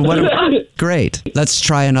 So what? Great. Let's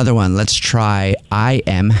try another one. Let's try I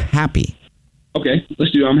am happy. Okay,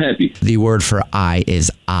 let's do I'm happy. The word for I is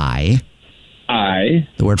I. I.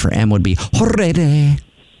 The word for am would be horrede.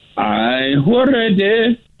 I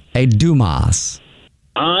already. A dumas.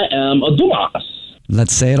 I am a Dumas.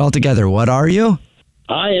 Let's say it all together. What are you?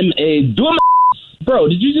 I am a Dumas. Bro,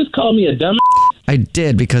 did you just call me a dumb? I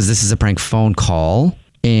did, because this is a prank phone call.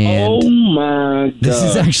 And oh my God. this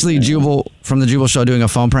is actually Jubal from the Jubal Show doing a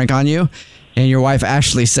phone prank on you. And your wife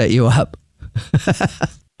Ashley set you up.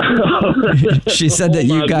 She said that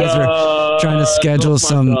you guys were trying to schedule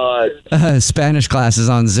some Spanish classes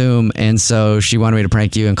on Zoom. And so she wanted me to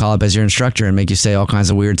prank you and call up as your instructor and make you say all kinds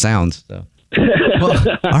of weird sounds. So. Well,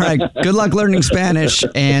 all right. Good luck learning Spanish.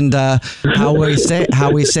 And how we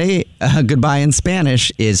say goodbye in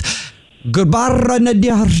Spanish is goodbye. Oh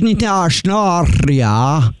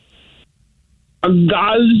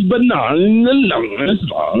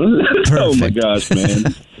my gosh,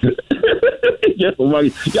 man.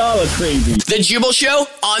 Y'all are crazy. The Jubal Show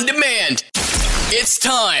on demand. It's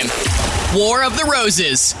time. War of the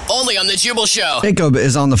Roses. Only on The Jubal Show. Jacob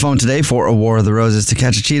is on the phone today for a War of the Roses to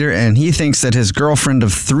catch a cheater, and he thinks that his girlfriend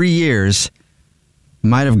of 3 years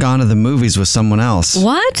might have gone to the movies with someone else.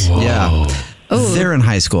 What? Yeah. Oh. They're in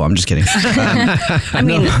high school. I'm just kidding. I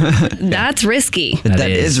mean, that's risky. That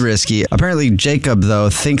is risky. Apparently, Jacob, though,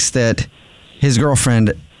 thinks that his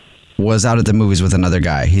girlfriend was out at the movies with another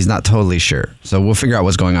guy. He's not totally sure. So we'll figure out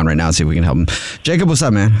what's going on right now and see if we can help him. Jacob, what's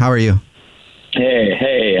up, man? How are you?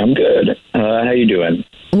 Hey, I'm good. How you doing?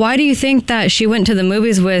 Why do you think that she went to the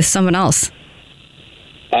movies with someone else?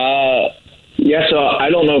 Yeah, so I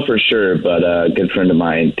don't know for sure, but a good friend of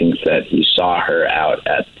mine thinks that he saw her out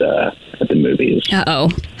at the movies. Uh-oh.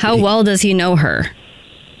 How well does he know her?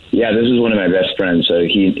 Yeah, this is one of my best friends, so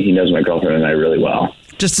he knows my girlfriend and I really well.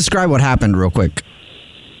 Just describe what happened real quick.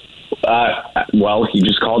 Well, he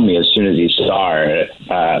just called me as soon as he saw her.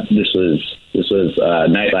 This was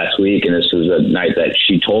night last week, and this was a night that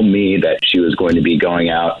she told me that she was going to be going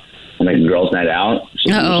out on like a girls' night out.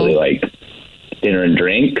 So usually like dinner and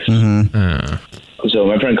drinks. Mm-hmm. So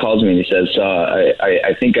my friend calls me and he says,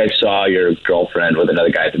 I think I saw your girlfriend with another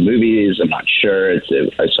guy at the movies. I'm not sure.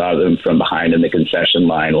 I saw them from behind in the concession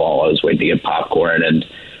line while I was waiting to get popcorn, and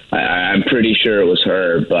I'm pretty sure it was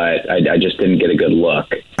her, but I just didn't get a good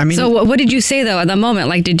look. I mean, so what did you say though at the moment?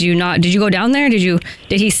 Like, did you go down there? Did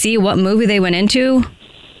he see what movie they went into?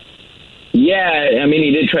 Yeah, I mean,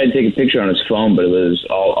 he did try to take a picture on his phone, but it was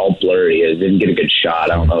all blurry. It didn't get a good shot.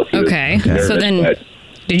 I don't know if he was nervous, so then, but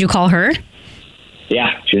did you call her?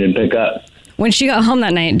 Yeah, she didn't pick up. When she got home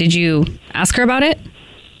that night, did you ask her about it?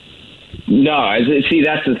 No, see,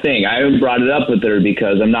 that's the thing. I haven't brought it up with her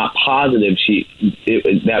because I'm not positive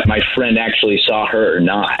that my friend actually saw her or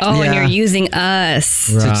not. Oh, and you're using us.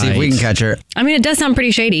 To see if we can catch her. I mean, it does sound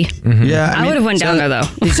pretty shady. Mm-hmm. Yeah, I would have went down there though.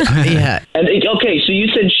 Yeah. And okay, so you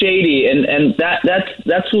said shady, and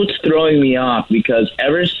that's what's throwing me off because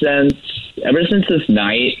ever since this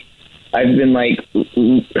night, I've been like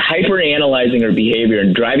hyper analyzing her behavior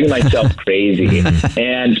and driving myself crazy.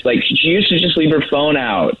 And like she used to just leave her phone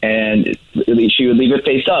out and she would leave it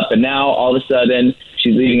face up, and now all of a sudden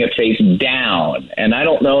she's leaving it face down. And I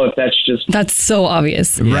don't know if that's so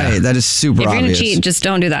obvious. Right, that is super If you're obvious. going to cheat, just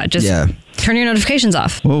don't do that. Just turn your notifications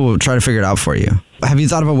off. Well, we'll try to figure it out for you. Have you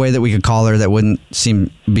thought of a way that we could call her that wouldn't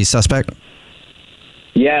be suspect?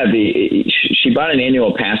 Yeah, she bought an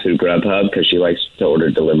annual pass through Grubhub because she likes to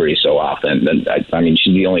order delivery so often. And I mean,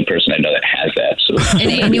 she's the only person I know that has that. So An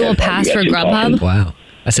annual pass for Grubhub? Wow,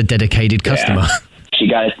 that's a dedicated customer. She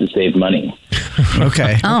got us to save money.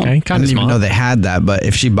 Okay. Oh. Okay, I kind of didn't even smart. know they had that, but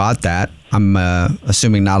if she bought that, I'm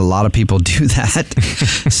assuming not a lot of people do that.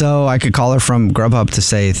 So I could call her from Grubhub to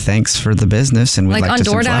say thanks for the business, and we'd Like like on to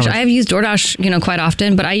send DoorDash, flowers. I have used DoorDash, quite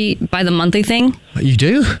often, but I buy the monthly thing. You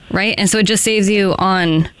do? Right? And so it just saves you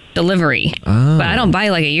on delivery. Oh. But I don't buy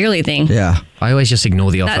like a yearly thing. Yeah. I always just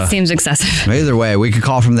ignore the offer. That seems excessive. Either way, we could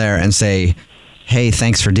call from there and say, hey,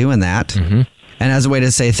 thanks for doing that. Mm-hmm. And as a way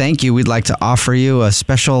to say thank you, we'd like to offer you a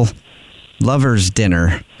special lover's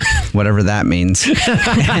dinner, whatever that means.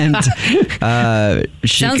 And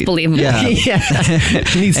Sounds believable. Yeah.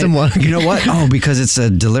 Needs some work. You know what? Oh, because it's a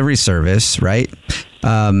delivery service, right?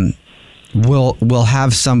 We'll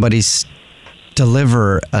have somebody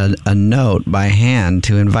deliver a note by hand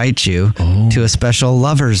to invite you to a special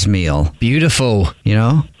lover's meal. Beautiful. You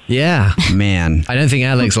know? Yeah. Man. I don't think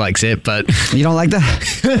Alex likes it, but... You don't like that?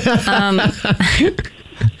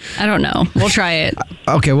 I don't know. We'll try it.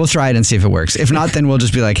 Okay, we'll try it and see if it works. If not, then we'll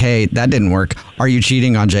just be like, hey, that didn't work. Are you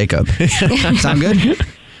cheating on Jacob? Sound good?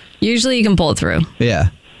 Usually you can pull it through. Yeah.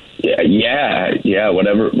 Yeah.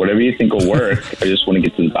 Whatever you think will work. I just want to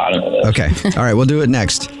get to the bottom of it. Okay. All right, we'll do it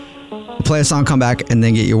next. Play a song, come back, and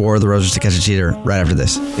then get your War of the Roses to Catch a Cheater right after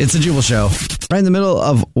this. It's the Jubal Show. Right in the middle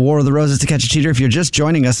of War of the Roses to Catch a Cheater. If you're just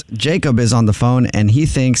joining us, Jacob is on the phone, and he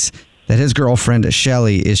thinks that his girlfriend,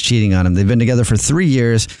 Shelly, is cheating on him. They've been together for 3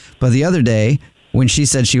 years, but the other day, when she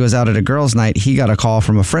said she was out at a girls' night, he got a call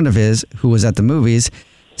from a friend of his who was at the movies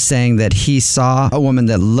saying that he saw a woman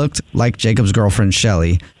that looked like Jacob's girlfriend,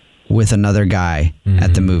 Shelly, with another guy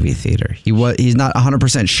at the movie theater. He's not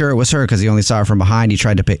 100% sure it was her because he only saw her from behind. He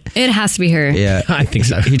tried to pick. It has to be her. Yeah, I think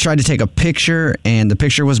so. He tried to take a picture and the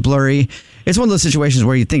picture was blurry. It's one of those situations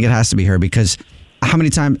where you think it has to be her because how many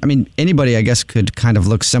times, I mean, anybody I guess could kind of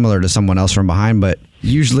look similar to someone else from behind, but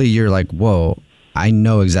usually you're like, whoa, I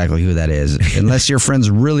know exactly who that is. Unless your friend's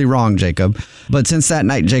really wrong, Jacob. But since that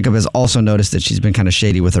night, Jacob has also noticed that she's been kind of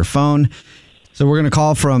shady with her phone. So we're going to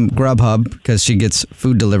call from Grubhub because she gets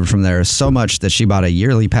food delivered from there so much that she bought a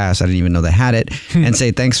yearly pass. I didn't even know they had it. And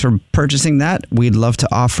say, thanks for purchasing that. We'd love to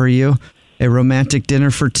offer you a romantic dinner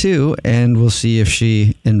for two. And we'll see if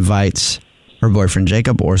she invites her boyfriend,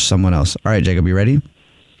 Jacob, or someone else. All right, Jacob, you ready?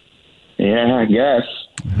 Yeah, I guess.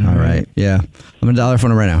 All right. Yeah. I'm going to dial her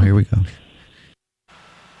phone right now. Here we go.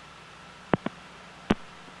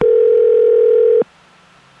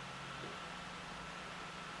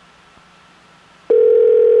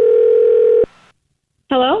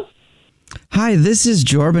 Hello? Hi, this is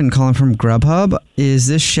Jordan calling from Grubhub. Is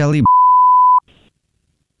this Shelly?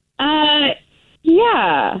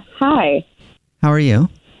 Yeah. Hi. How are you?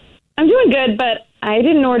 I'm doing good, but I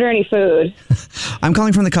didn't order any food. I'm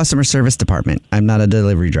calling from the customer service department. I'm not a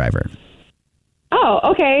delivery driver. Oh,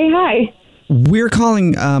 okay. Hi. We're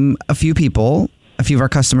calling a few of our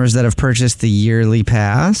customers that have purchased the yearly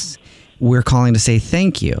pass. We're calling to say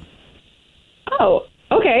thank you. Oh,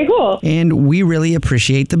 okay, cool. And we really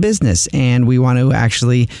appreciate the business, and we want to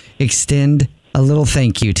actually extend a little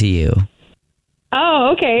thank you to you.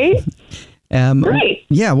 Oh, okay. Great.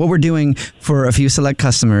 Yeah, what we're doing for a few select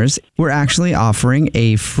customers, we're actually offering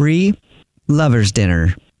a free lovers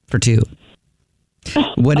dinner for two.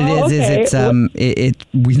 What it is it's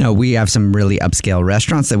we have some really upscale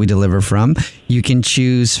restaurants that we deliver from. You can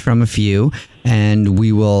choose from a few, and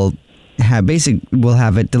we will have we'll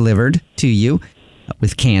have it delivered to you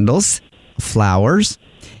with candles, flowers,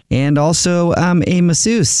 and also a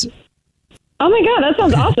masseuse. Oh my God, that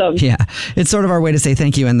sounds awesome. Yeah, it's sort of our way to say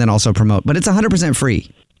thank you and then also promote, but it's 100% free.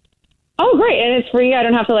 Oh, great. And it's free. I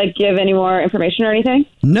don't have to give any more information or anything.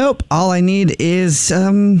 Nope. All I need is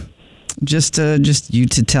just you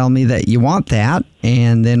to tell me that you want that,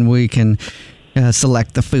 and then we can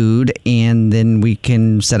select the food, and then we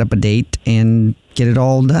can set up a date and get it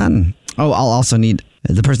all done. Oh, I'll also need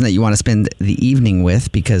the person that you want to spend the evening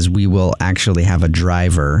with, because we will actually have a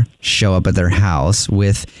driver show up at their house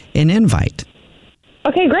with an invite.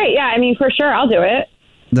 Okay, great. Yeah, I mean, for sure, I'll do it.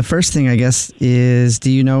 The first thing, I guess, is do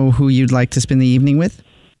you know who you'd like to spend the evening with?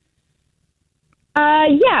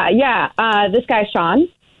 Yeah. This guy, Sean.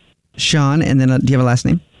 Sean, and then do you have a last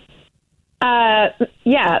name?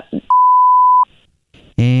 Yeah.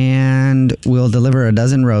 And we'll deliver a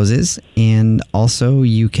dozen roses, and also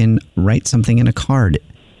you can write something in a card.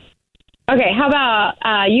 Okay, how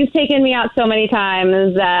about you've taken me out so many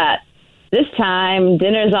times that this time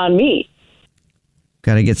dinner's on me.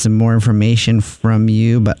 Got to get some more information from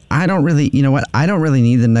you, but I don't really, you know what? I don't really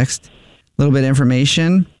need the next little bit of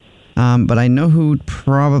information, but I know who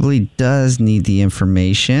probably does need the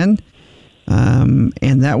information.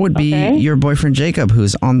 And that would be your boyfriend, Jacob,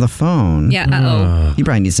 who's on the phone. Yeah, uh-oh. He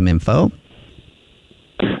probably needs some info.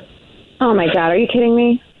 Oh, my God. Are you kidding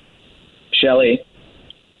me? Shelly,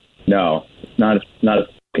 no, not a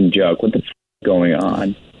fucking joke. What the f*** is going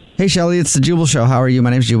on? Hey, Shelly, it's the Jubal Show. How are you?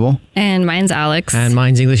 My name's Jubal. And mine's Alex. And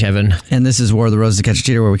mine's English Evan. And this is War of the Roses to Catch a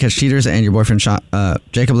Cheater, where we catch cheaters, and your boyfriend,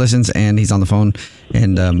 Jacob, listens, and he's on the phone.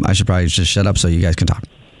 And I should probably just shut up so you guys can talk.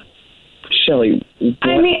 Shelly,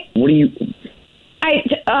 what do you...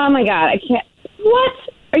 Oh, my God. I can't... What?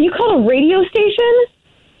 Are you calling a radio station?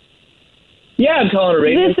 Yeah, I'm calling a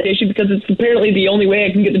radio station because it's apparently the only way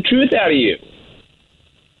I can get the truth out of you.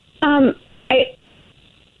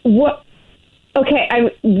 What? Okay, hey,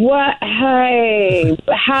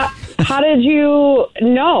 how did you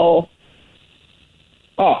know?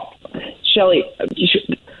 Oh, Shelly,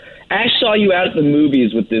 Ash saw you out at the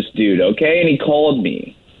movies with this dude, okay? And he called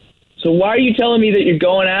me. So why are you telling me that you're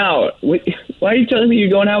going out? Why are you telling me you're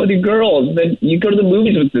going out with your girls? Then you go to the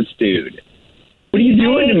movies with this dude. What are you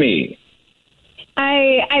doing to me?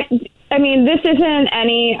 I mean, this isn't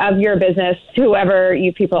any of your business, whoever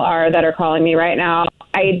you people are that are calling me right now.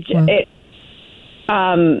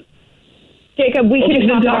 Jacob, we can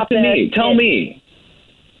talk about to me. Tell me.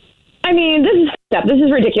 I mean, this is f***ed up. This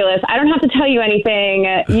is ridiculous. I don't have to tell you anything.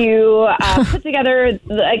 You put together,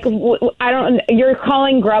 like, you're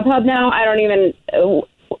calling Grubhub now? I don't even,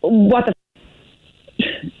 what the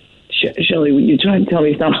Shelly, you're trying to tell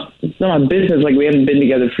me it's not my business, like we haven't been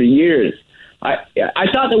together for years. I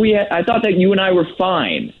thought that you and I were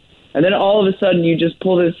fine. And then all of a sudden you just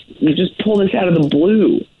pull this out of the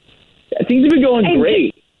blue. Things have been going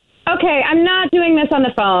great. Okay, I'm not doing this on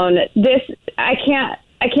the phone. I can't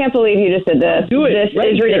believe you just did this. Do it. This right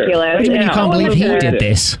is here. ridiculous. Right You can't believe he did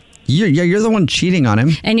this. You're the one cheating on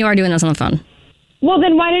him. And you are doing this on the phone. Well,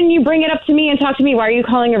 then why didn't you bring it up to me and talk to me? Why are you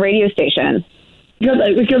calling a radio station?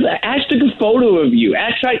 Because Ash took a photo of you.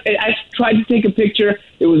 Ash tried to take a picture.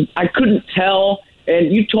 I couldn't tell.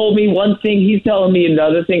 And you told me one thing. He's telling me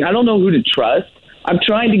another thing. I don't know who to trust. I'm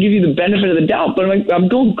trying to give you the benefit of the doubt, but I'm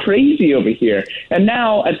going crazy over here. And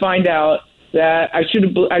now I find out that I should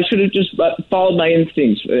have just followed my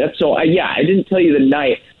instincts. So I didn't tell you the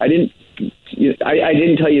night. I didn't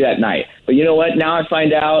tell you that night. But you know what? Now I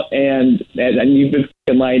find out, and you've been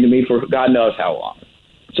f***ing lying to me for God knows how long.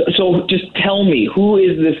 So just tell me, who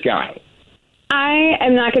is this guy? I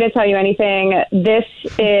am not going to tell you anything. This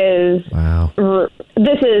is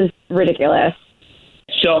this is ridiculous.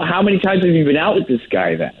 So how many times have you been out with this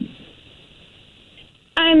guy then?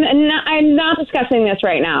 I'm not discussing this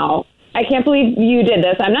right now. I can't believe you did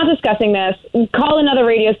this. I'm not discussing this. Call another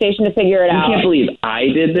radio station to figure it out. You can't believe I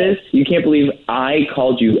did this? You can't believe I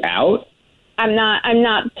called you out? I'm not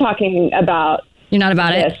talking about You're not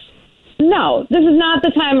about this. it? No, this is not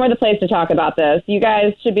the time or the place to talk about this. You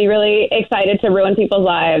guys should be really excited to ruin people's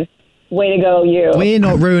lives. Way to go, you. We're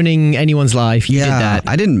not ruining anyone's life. You did that.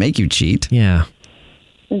 I didn't make you cheat. Yeah.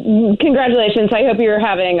 Congratulations. I hope you're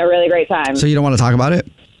having a really great time. So you don't want to talk about it?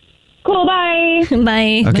 Cool, bye.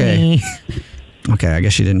 Bye. Okay. Okay, I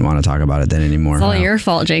guess she didn't want to talk about it then anymore. It's all your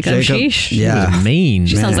fault, Jacob. Sheesh. Yeah. Mean.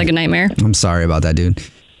 She sounds like a nightmare. I'm sorry about that, dude.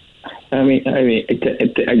 I mean, I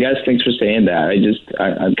guess thanks for saying that.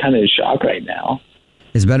 I'm kind of in shock right now.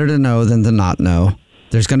 It's better to know than to not know.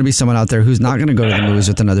 There's going to be someone out there who's not going to go to the movies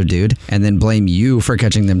with another dude and then blame you for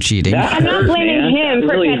catching them cheating. I'm not blaming him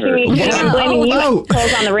for catching me cheating. I'm blaming you on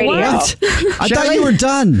the radio. What? I thought you were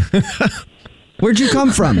done. Where'd you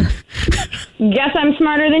come from? Guess I'm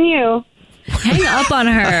smarter than you. Hang up on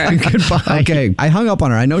her. Goodbye. Okay, I hung up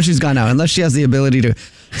on her. I know she's gone now, unless she has the ability to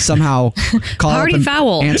somehow call Party up and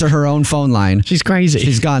foul. answer her own phone line. She's crazy.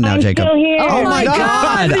 She's gone now, I'm Jacob. still here. Oh my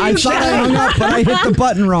God! I thought I hung up, but I hit the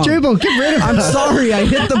button wrong. Jubal, get rid of her. I'm sorry, I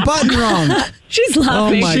hit the button wrong. She's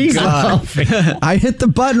laughing. Oh my She's God. laughing. I hit the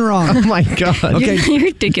button wrong. Oh my God. Okay, You're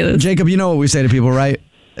ridiculous. Jacob, you know what we say to people, right?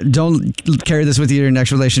 Don't carry this with you in your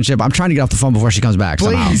next relationship. I'm trying to get off the phone before she comes back.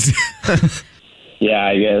 Please. Yeah,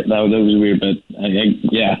 I guess that was weird, but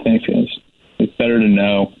yeah, thanks, guys. It's better to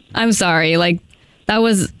know. I'm sorry. Like, that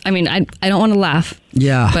was, I mean, I don't want to laugh.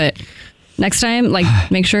 Yeah. But next time, like,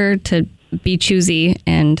 make sure to be choosy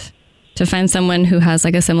and to find someone who has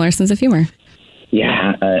like a similar sense of humor.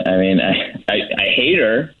 Yeah, I mean, I hate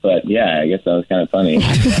her, but yeah, I guess that was kind of funny.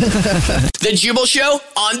 The Jubal Show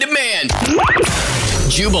on demand.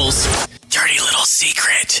 Jubal's dirty little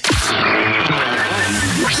secret.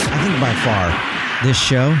 I think by far, this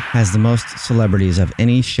show has the most celebrities of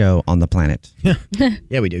any show on the planet.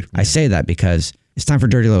 Yeah, we do. I say that because it's time for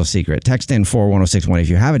Dirty Little Secret. Text in 41061 if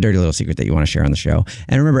you have a dirty little secret that you want to share on the show.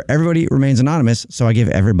 And remember, everybody remains anonymous, so I give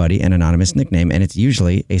everybody an anonymous nickname, and it's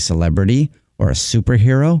usually a celebrity or a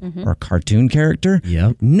superhero or a cartoon character.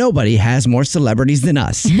 Yep. Nobody has more celebrities than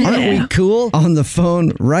us. Aren't we cool? On the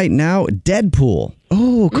phone right now, Deadpool.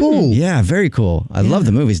 Oh, cool. Yeah, very cool. I love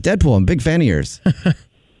the movies. Deadpool, I'm a big fan of yours.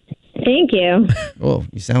 Thank you. Oh,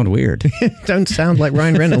 you sound weird. Don't sound like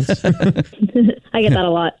Ryan Reynolds. I get that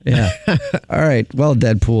a lot. Yeah. All right. Well,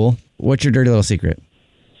 Deadpool, what's your dirty little secret?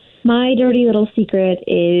 My dirty little secret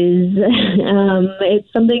is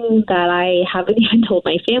it's something that I haven't even told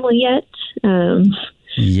my family yet.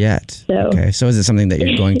 Yet. Okay. So is it something that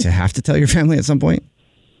you're going to have to tell your family at some point?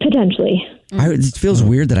 Potentially. It feels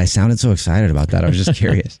weird that I sounded so excited about that. I was just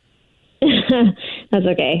curious. That's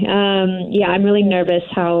okay. Yeah, I'm really nervous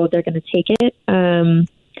how they're going to take it.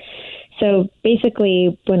 So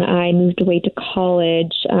basically, when I moved away to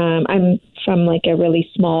college, I'm from like a really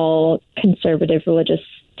small conservative religious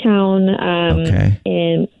town.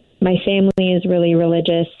 And my family is really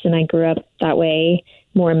religious, and I grew up that way,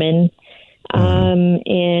 Mormon.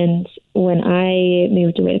 And when I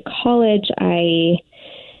moved away to college, I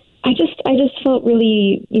just felt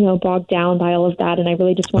really, bogged down by all of that, and I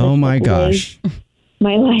really just wanted oh my to gosh. live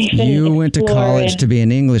my life. You went to college to be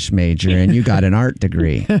an English major, and you got an art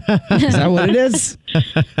degree. Is that what it is?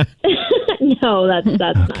 No, that's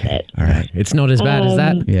not it. All right. It's not as bad as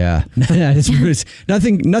that. Yeah. It's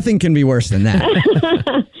nothing can be worse than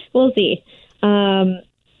that. We'll see.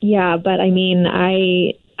 Yeah, but I mean,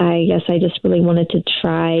 I guess I just really wanted to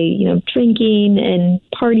try, drinking and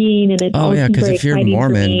partying, and it's all because if you're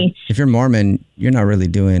Mormon, you're not really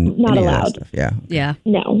doing not any allowed. of that stuff. Yeah. Yeah.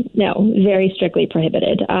 No, very strictly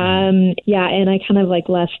prohibited. Yeah, and I kind of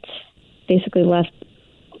basically left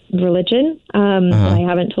religion. I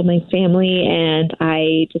haven't told my family, and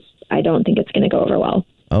I don't think it's going to go over well.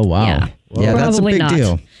 Oh wow. Yeah, that's a big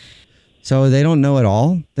deal. So they don't know at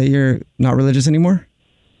all that you're not religious anymore?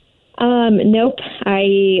 Nope.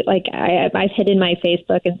 I've hidden my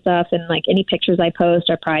Facebook and stuff, and like any pictures I post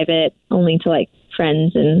are private, only to like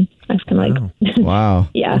friends, and I was kind of like, wow.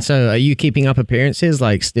 Yeah. And so are you keeping up appearances,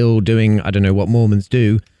 like still doing, I don't know what Mormons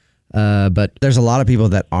do, but there's a lot of people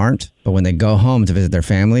that aren't, but when they go home to visit their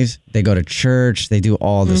families, they go to church, they do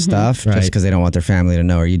all the stuff just because they don't want their family to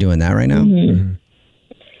know. Are you doing that right now?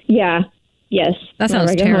 Yeah. Yes. That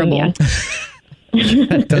sounds terrible.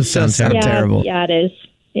 That does sound terrible. Yeah, it is.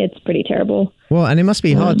 It's pretty terrible. Well, and it must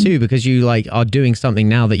be hard too, because you are doing something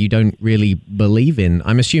now that you don't really believe in.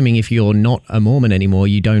 I'm assuming if you're not a Mormon anymore,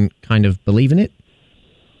 you don't kind of believe in it?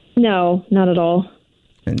 No, not at all.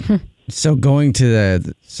 And so going to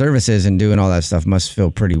the services and doing all that stuff must feel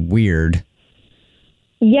pretty weird.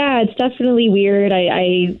 Yeah, it's definitely weird.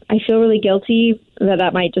 I feel really guilty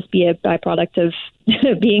that might just be a byproduct of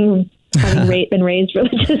having been raised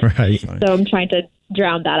religious. Right. So I'm trying to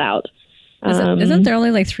drown that out. Isn't there only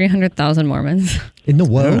like 300,000 Mormons in the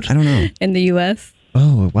world? I don't know. In the U.S.?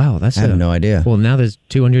 Oh, wow. I have no idea. Well, now there's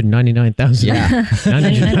 299,000. Yeah.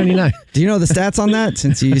 999. Do you know the stats on that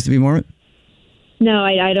since you used to be Mormon? No,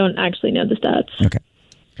 I don't actually know the stats. Okay.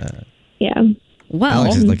 Yeah. Well,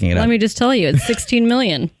 Alex is looking it up. Let me just tell you, it's 16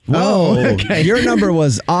 million. Oh, okay. Your number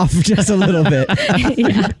was off just a little bit.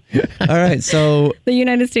 Yeah. All right. So the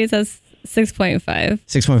United States has 6.5.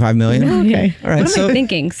 6.5 million? Okay. All right. What am I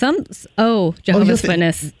thinking? Jehovah's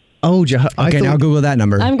Witness. Okay, now Google that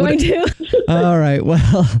number. I'm going to. All right.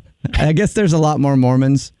 Well, I guess there's a lot more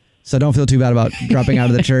Mormons, so don't feel too bad about dropping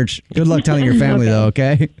out of the church. Good luck telling your family, though,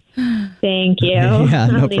 okay? Thank you. Yeah,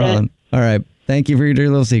 no problem. All right. Thank you for your dirty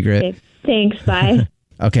little secret. Okay. Thanks. Bye.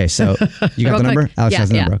 Okay, so you got the number? Alex has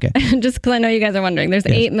the number, okay. Just because I know you guys are wondering. There's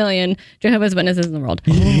 8 million Jehovah's Witnesses in the world.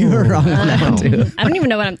 You were wrong on that, too. I don't even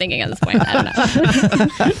know what I'm thinking at this point. I don't know.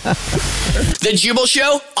 The Jubal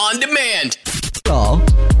Show on demand. Hello.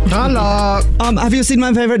 Have you seen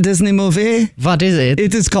my favorite Disney movie? What is it?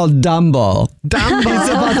 It is called Dumbo. Dumbo. It's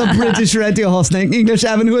about a British radio host named English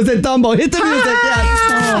Evan who is a Dumbo. Hit the music,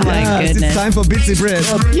 Oh my goodness. It's time for Beatsy Brit.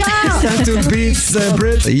 Yeah. It's time to beat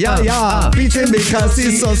Brit. Yeah. Beat him because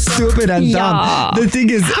he's so stupid and dumb. The thing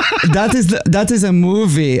is, that is a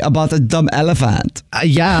movie about a dumb elephant.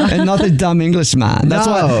 And not a dumb Englishman.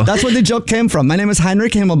 That's where the joke came from. My name is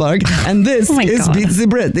Heinrich Himmelberg, and this is Beatsy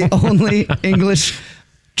Brit, the only English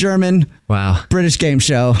German. Wow. British game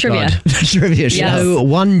show. Trivia. God. Trivia show. So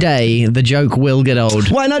one day the joke will get old.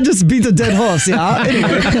 Why not just beat the dead horse? Yeah.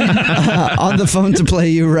 Anyway, on the phone to play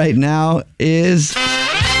you right now is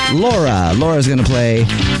Laura. Laura's going to play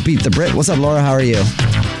Beat the Brit. What's up, Laura? How are you?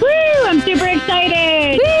 Woo! I'm super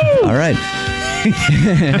excited. Woo! All right.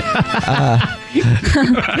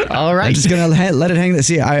 All right. I'm just going to let it hang.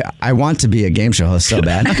 See, I want to be a game show host so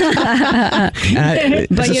bad.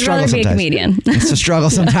 But you'd rather be a comedian. It's a struggle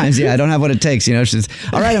sometimes. Yeah, I don't have what it takes. It's just,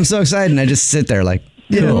 all right, I'm so excited. And I just sit there like,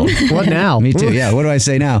 cool. What now? Me too. Yeah, what do I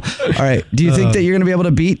say now? All right. Do you think that you're going to be able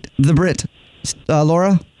to beat the Brit,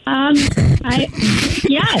 Laura?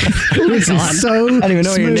 Yes. This is so I don't even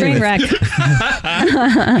know what you're doing. Train wreck.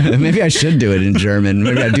 Maybe I should do it in German.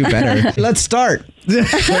 Maybe I'd do better. Let's start. Oh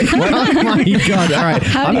my God. All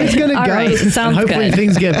right. I'm just going to go. Right. And hopefully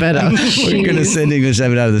things get better. We're going to send English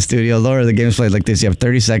 7 out of the studio. Laura, the game's played like this. You have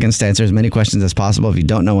 30 seconds to answer as many questions as possible. If you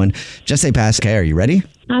don't know one, just say pass. Okay, are you ready?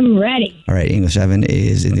 I'm ready. All right. English 7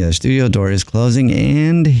 is in the other studio. Door is closing.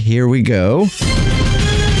 And here we go.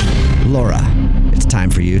 Laura, it's time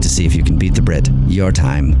for you to see if you can beat the Brit. Your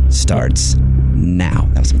time starts now.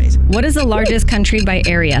 That was amazing. What is the largest country by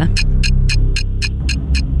area?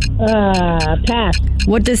 Pass.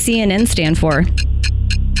 What does CNN stand for?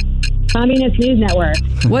 Communist News Network.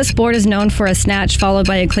 What sport is known for a snatch followed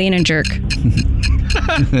by a clean and jerk? Say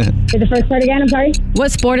the first part again, I'm sorry?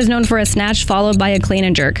 What sport is known for a snatch followed by a clean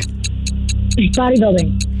and jerk?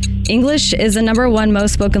 Bodybuilding. English is the number 1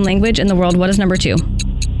 most spoken language in the world. What is number 2?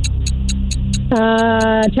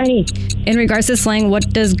 Chinese. In regards to slang,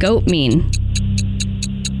 what does GOAT mean?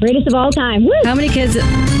 Greatest of all time. Woo! How many kids...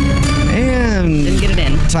 And didn't get it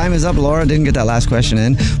in. Time is up. Laura didn't get that last question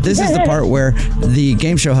in. This is the part where the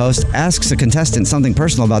game show host asks a contestant something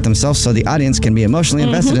personal about themselves so the audience can be emotionally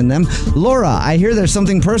invested in them. Laura, I hear there's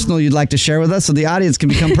something personal you'd like to share with us so the audience can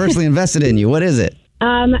become personally invested in you. What is it?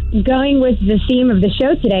 Going with the theme of the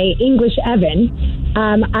show today, English Evan.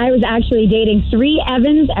 I was actually dating 3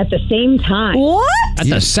 Evans at the same time. What? At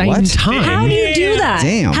the same time? How do you do that?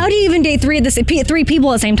 Damn. How do you even date 3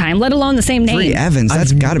 people at the same time, let alone the same name? 3 Evans?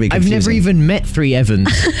 That's got to be confusing. I've never even met 3 Evans.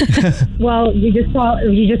 Well, you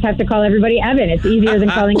just have to call everybody Evan. It's easier than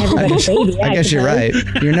calling everybody baby. I guess you're right.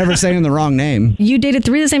 You're never saying the wrong name. You dated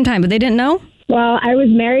 3 at the same time, but they didn't know? Well, I was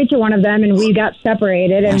married to one of them, and we got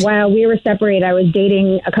separated. And while we were separated, I was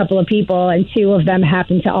dating a couple of people, and 2 of them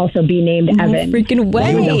happened to also be named Evan. Freaking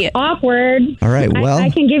way! Awkward. All right. Well, I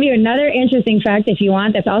can give you another interesting fact if you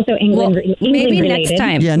want. That's also England maybe related. next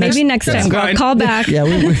time. Yeah, maybe next time. Girl, call back. Yeah,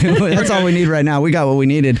 that's all we need right now. We got what we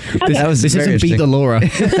needed. Okay. This isn't Beat the Laura.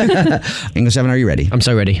 English 7, are you ready? I'm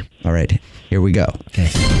so ready. All right. Here we go. Okay.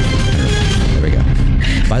 There we go.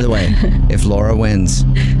 By the way, if Laura wins,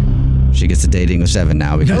 she gets to date English 7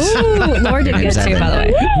 now because... Ooh, Laura did good too, by the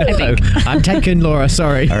way. I think. I'm taking Laura,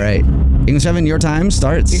 sorry. All right. English 7, your time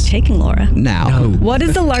starts... You're taking Laura. Now. No. What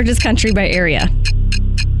is the largest country by area?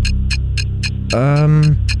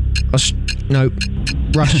 No.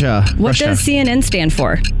 Russia. What does CNN stand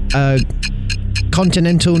for?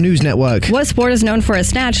 Continental News Network. What sport is known for a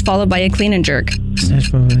snatch followed by a clean and jerk?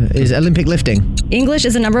 Is Olympic lifting. English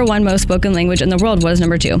is the number 1 most spoken language in the world. What is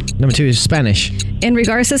number 2? Number 2 is Spanish. In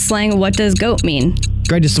regards to slang, what does GOAT mean?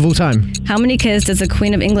 Greatest of all time. How many kids does the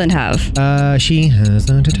Queen of England have? She has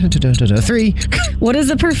 3. What is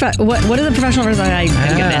the professional result? I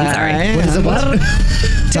didn't get it in, sorry. What is it? What?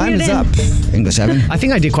 Time is up. English 7. I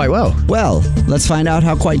think I did quite well. Well, let's find out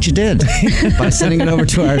how quite you did by sending it over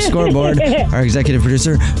to our scoreboard. Our executive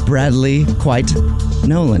producer, Bradley Quite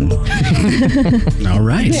Nolan. All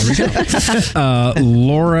right. Here we go.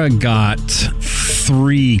 Laura got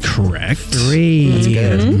 3 correct. 3. That's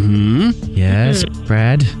good. Mm-hmm. Yes,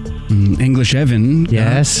 Brad. English Evan.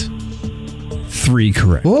 Yes. 3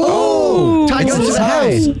 correct. Whoa! Ty goes to the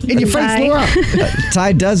house. In your face, Laura.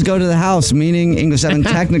 Ty does go to the house, meaning English 7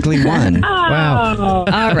 technically won. Wow.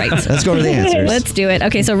 All right. Let's go to the answers. Let's do it.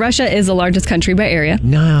 Okay, so Russia is the largest country by area.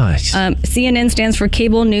 Nice. CNN stands for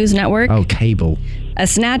Cable News Network. Oh, cable. A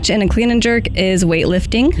snatch and a clean and jerk is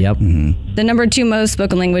weightlifting. Yep. Mm-hmm. The number 2 most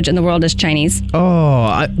spoken language in the world is Chinese.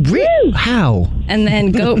 Oh, really? How? And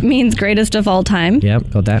then GOAT means greatest of all time. Yep,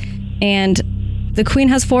 got that. And the Queen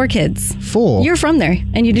has 4 kids. 4? You're from there,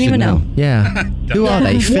 and you didn't even know. Yeah. Who are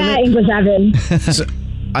they? Yeah, English Evan.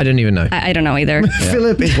 I don't even know. I don't know either.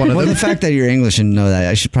 Philip is one of them. Well, the fact that you're English and know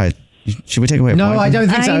that, should we take away a No, point? I don't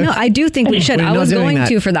think so. I know. I do think we should. We're I not was doing going that.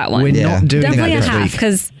 to for that one. We're not doing Definitely that a this half, week.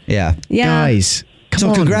 because Yeah. Guys, come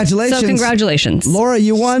on. Congratulations. Laura,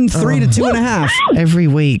 you won 3 to 2.5. Every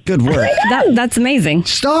week. Good work. That's amazing.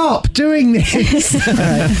 Stop doing this.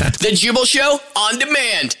 The Jubal Show on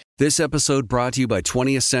demand. This episode brought to you by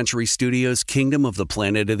 20th Century Studios' Kingdom of the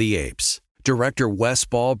Planet of the Apes. Director Wes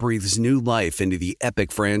Ball breathes new life into the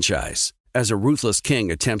epic franchise. As a ruthless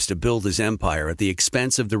king attempts to build his empire at the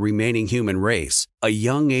expense of the remaining human race, a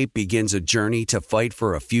young ape begins a journey to fight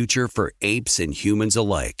for a future for apes and humans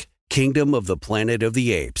alike. Kingdom of the Planet of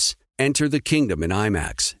the Apes. Enter the kingdom in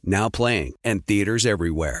IMAX, now playing, and theaters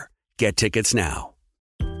everywhere. Get tickets now.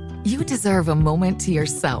 You deserve a moment to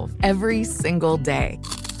yourself every single day.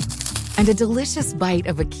 And a delicious bite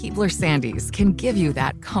of a Keebler Sandies can give you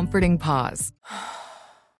that comforting pause.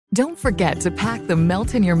 Don't forget to pack the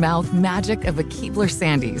melt-in-your-mouth magic of a Keebler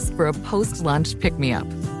Sandies for a post-lunch pick-me-up.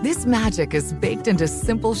 This magic is baked into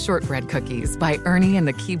simple shortbread cookies by Ernie and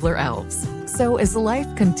the Keebler Elves. So as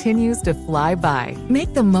life continues to fly by,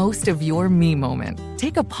 make the most of your me moment.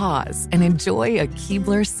 Take a pause and enjoy a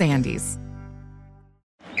Keebler Sandies.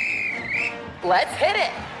 Let's hit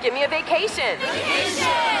it. Give me a vacation.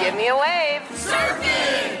 Give me a wave.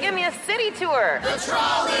 Surfing. Give me a city tour. The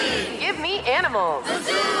trolley. Give me animals. The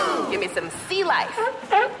zoo. Give me some sea life.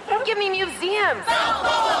 Give me museums.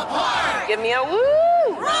 Balboa Park. Give me a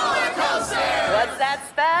woo. Roller coaster. What's that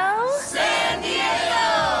spell? San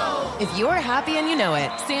Diego. If you're happy and you know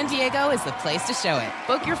it, San Diego is the place to show it.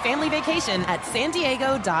 Book your family vacation at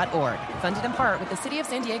sandiego.org. Funded in part with the City of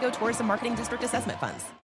San Diego Tourism Marketing District Assessment Funds.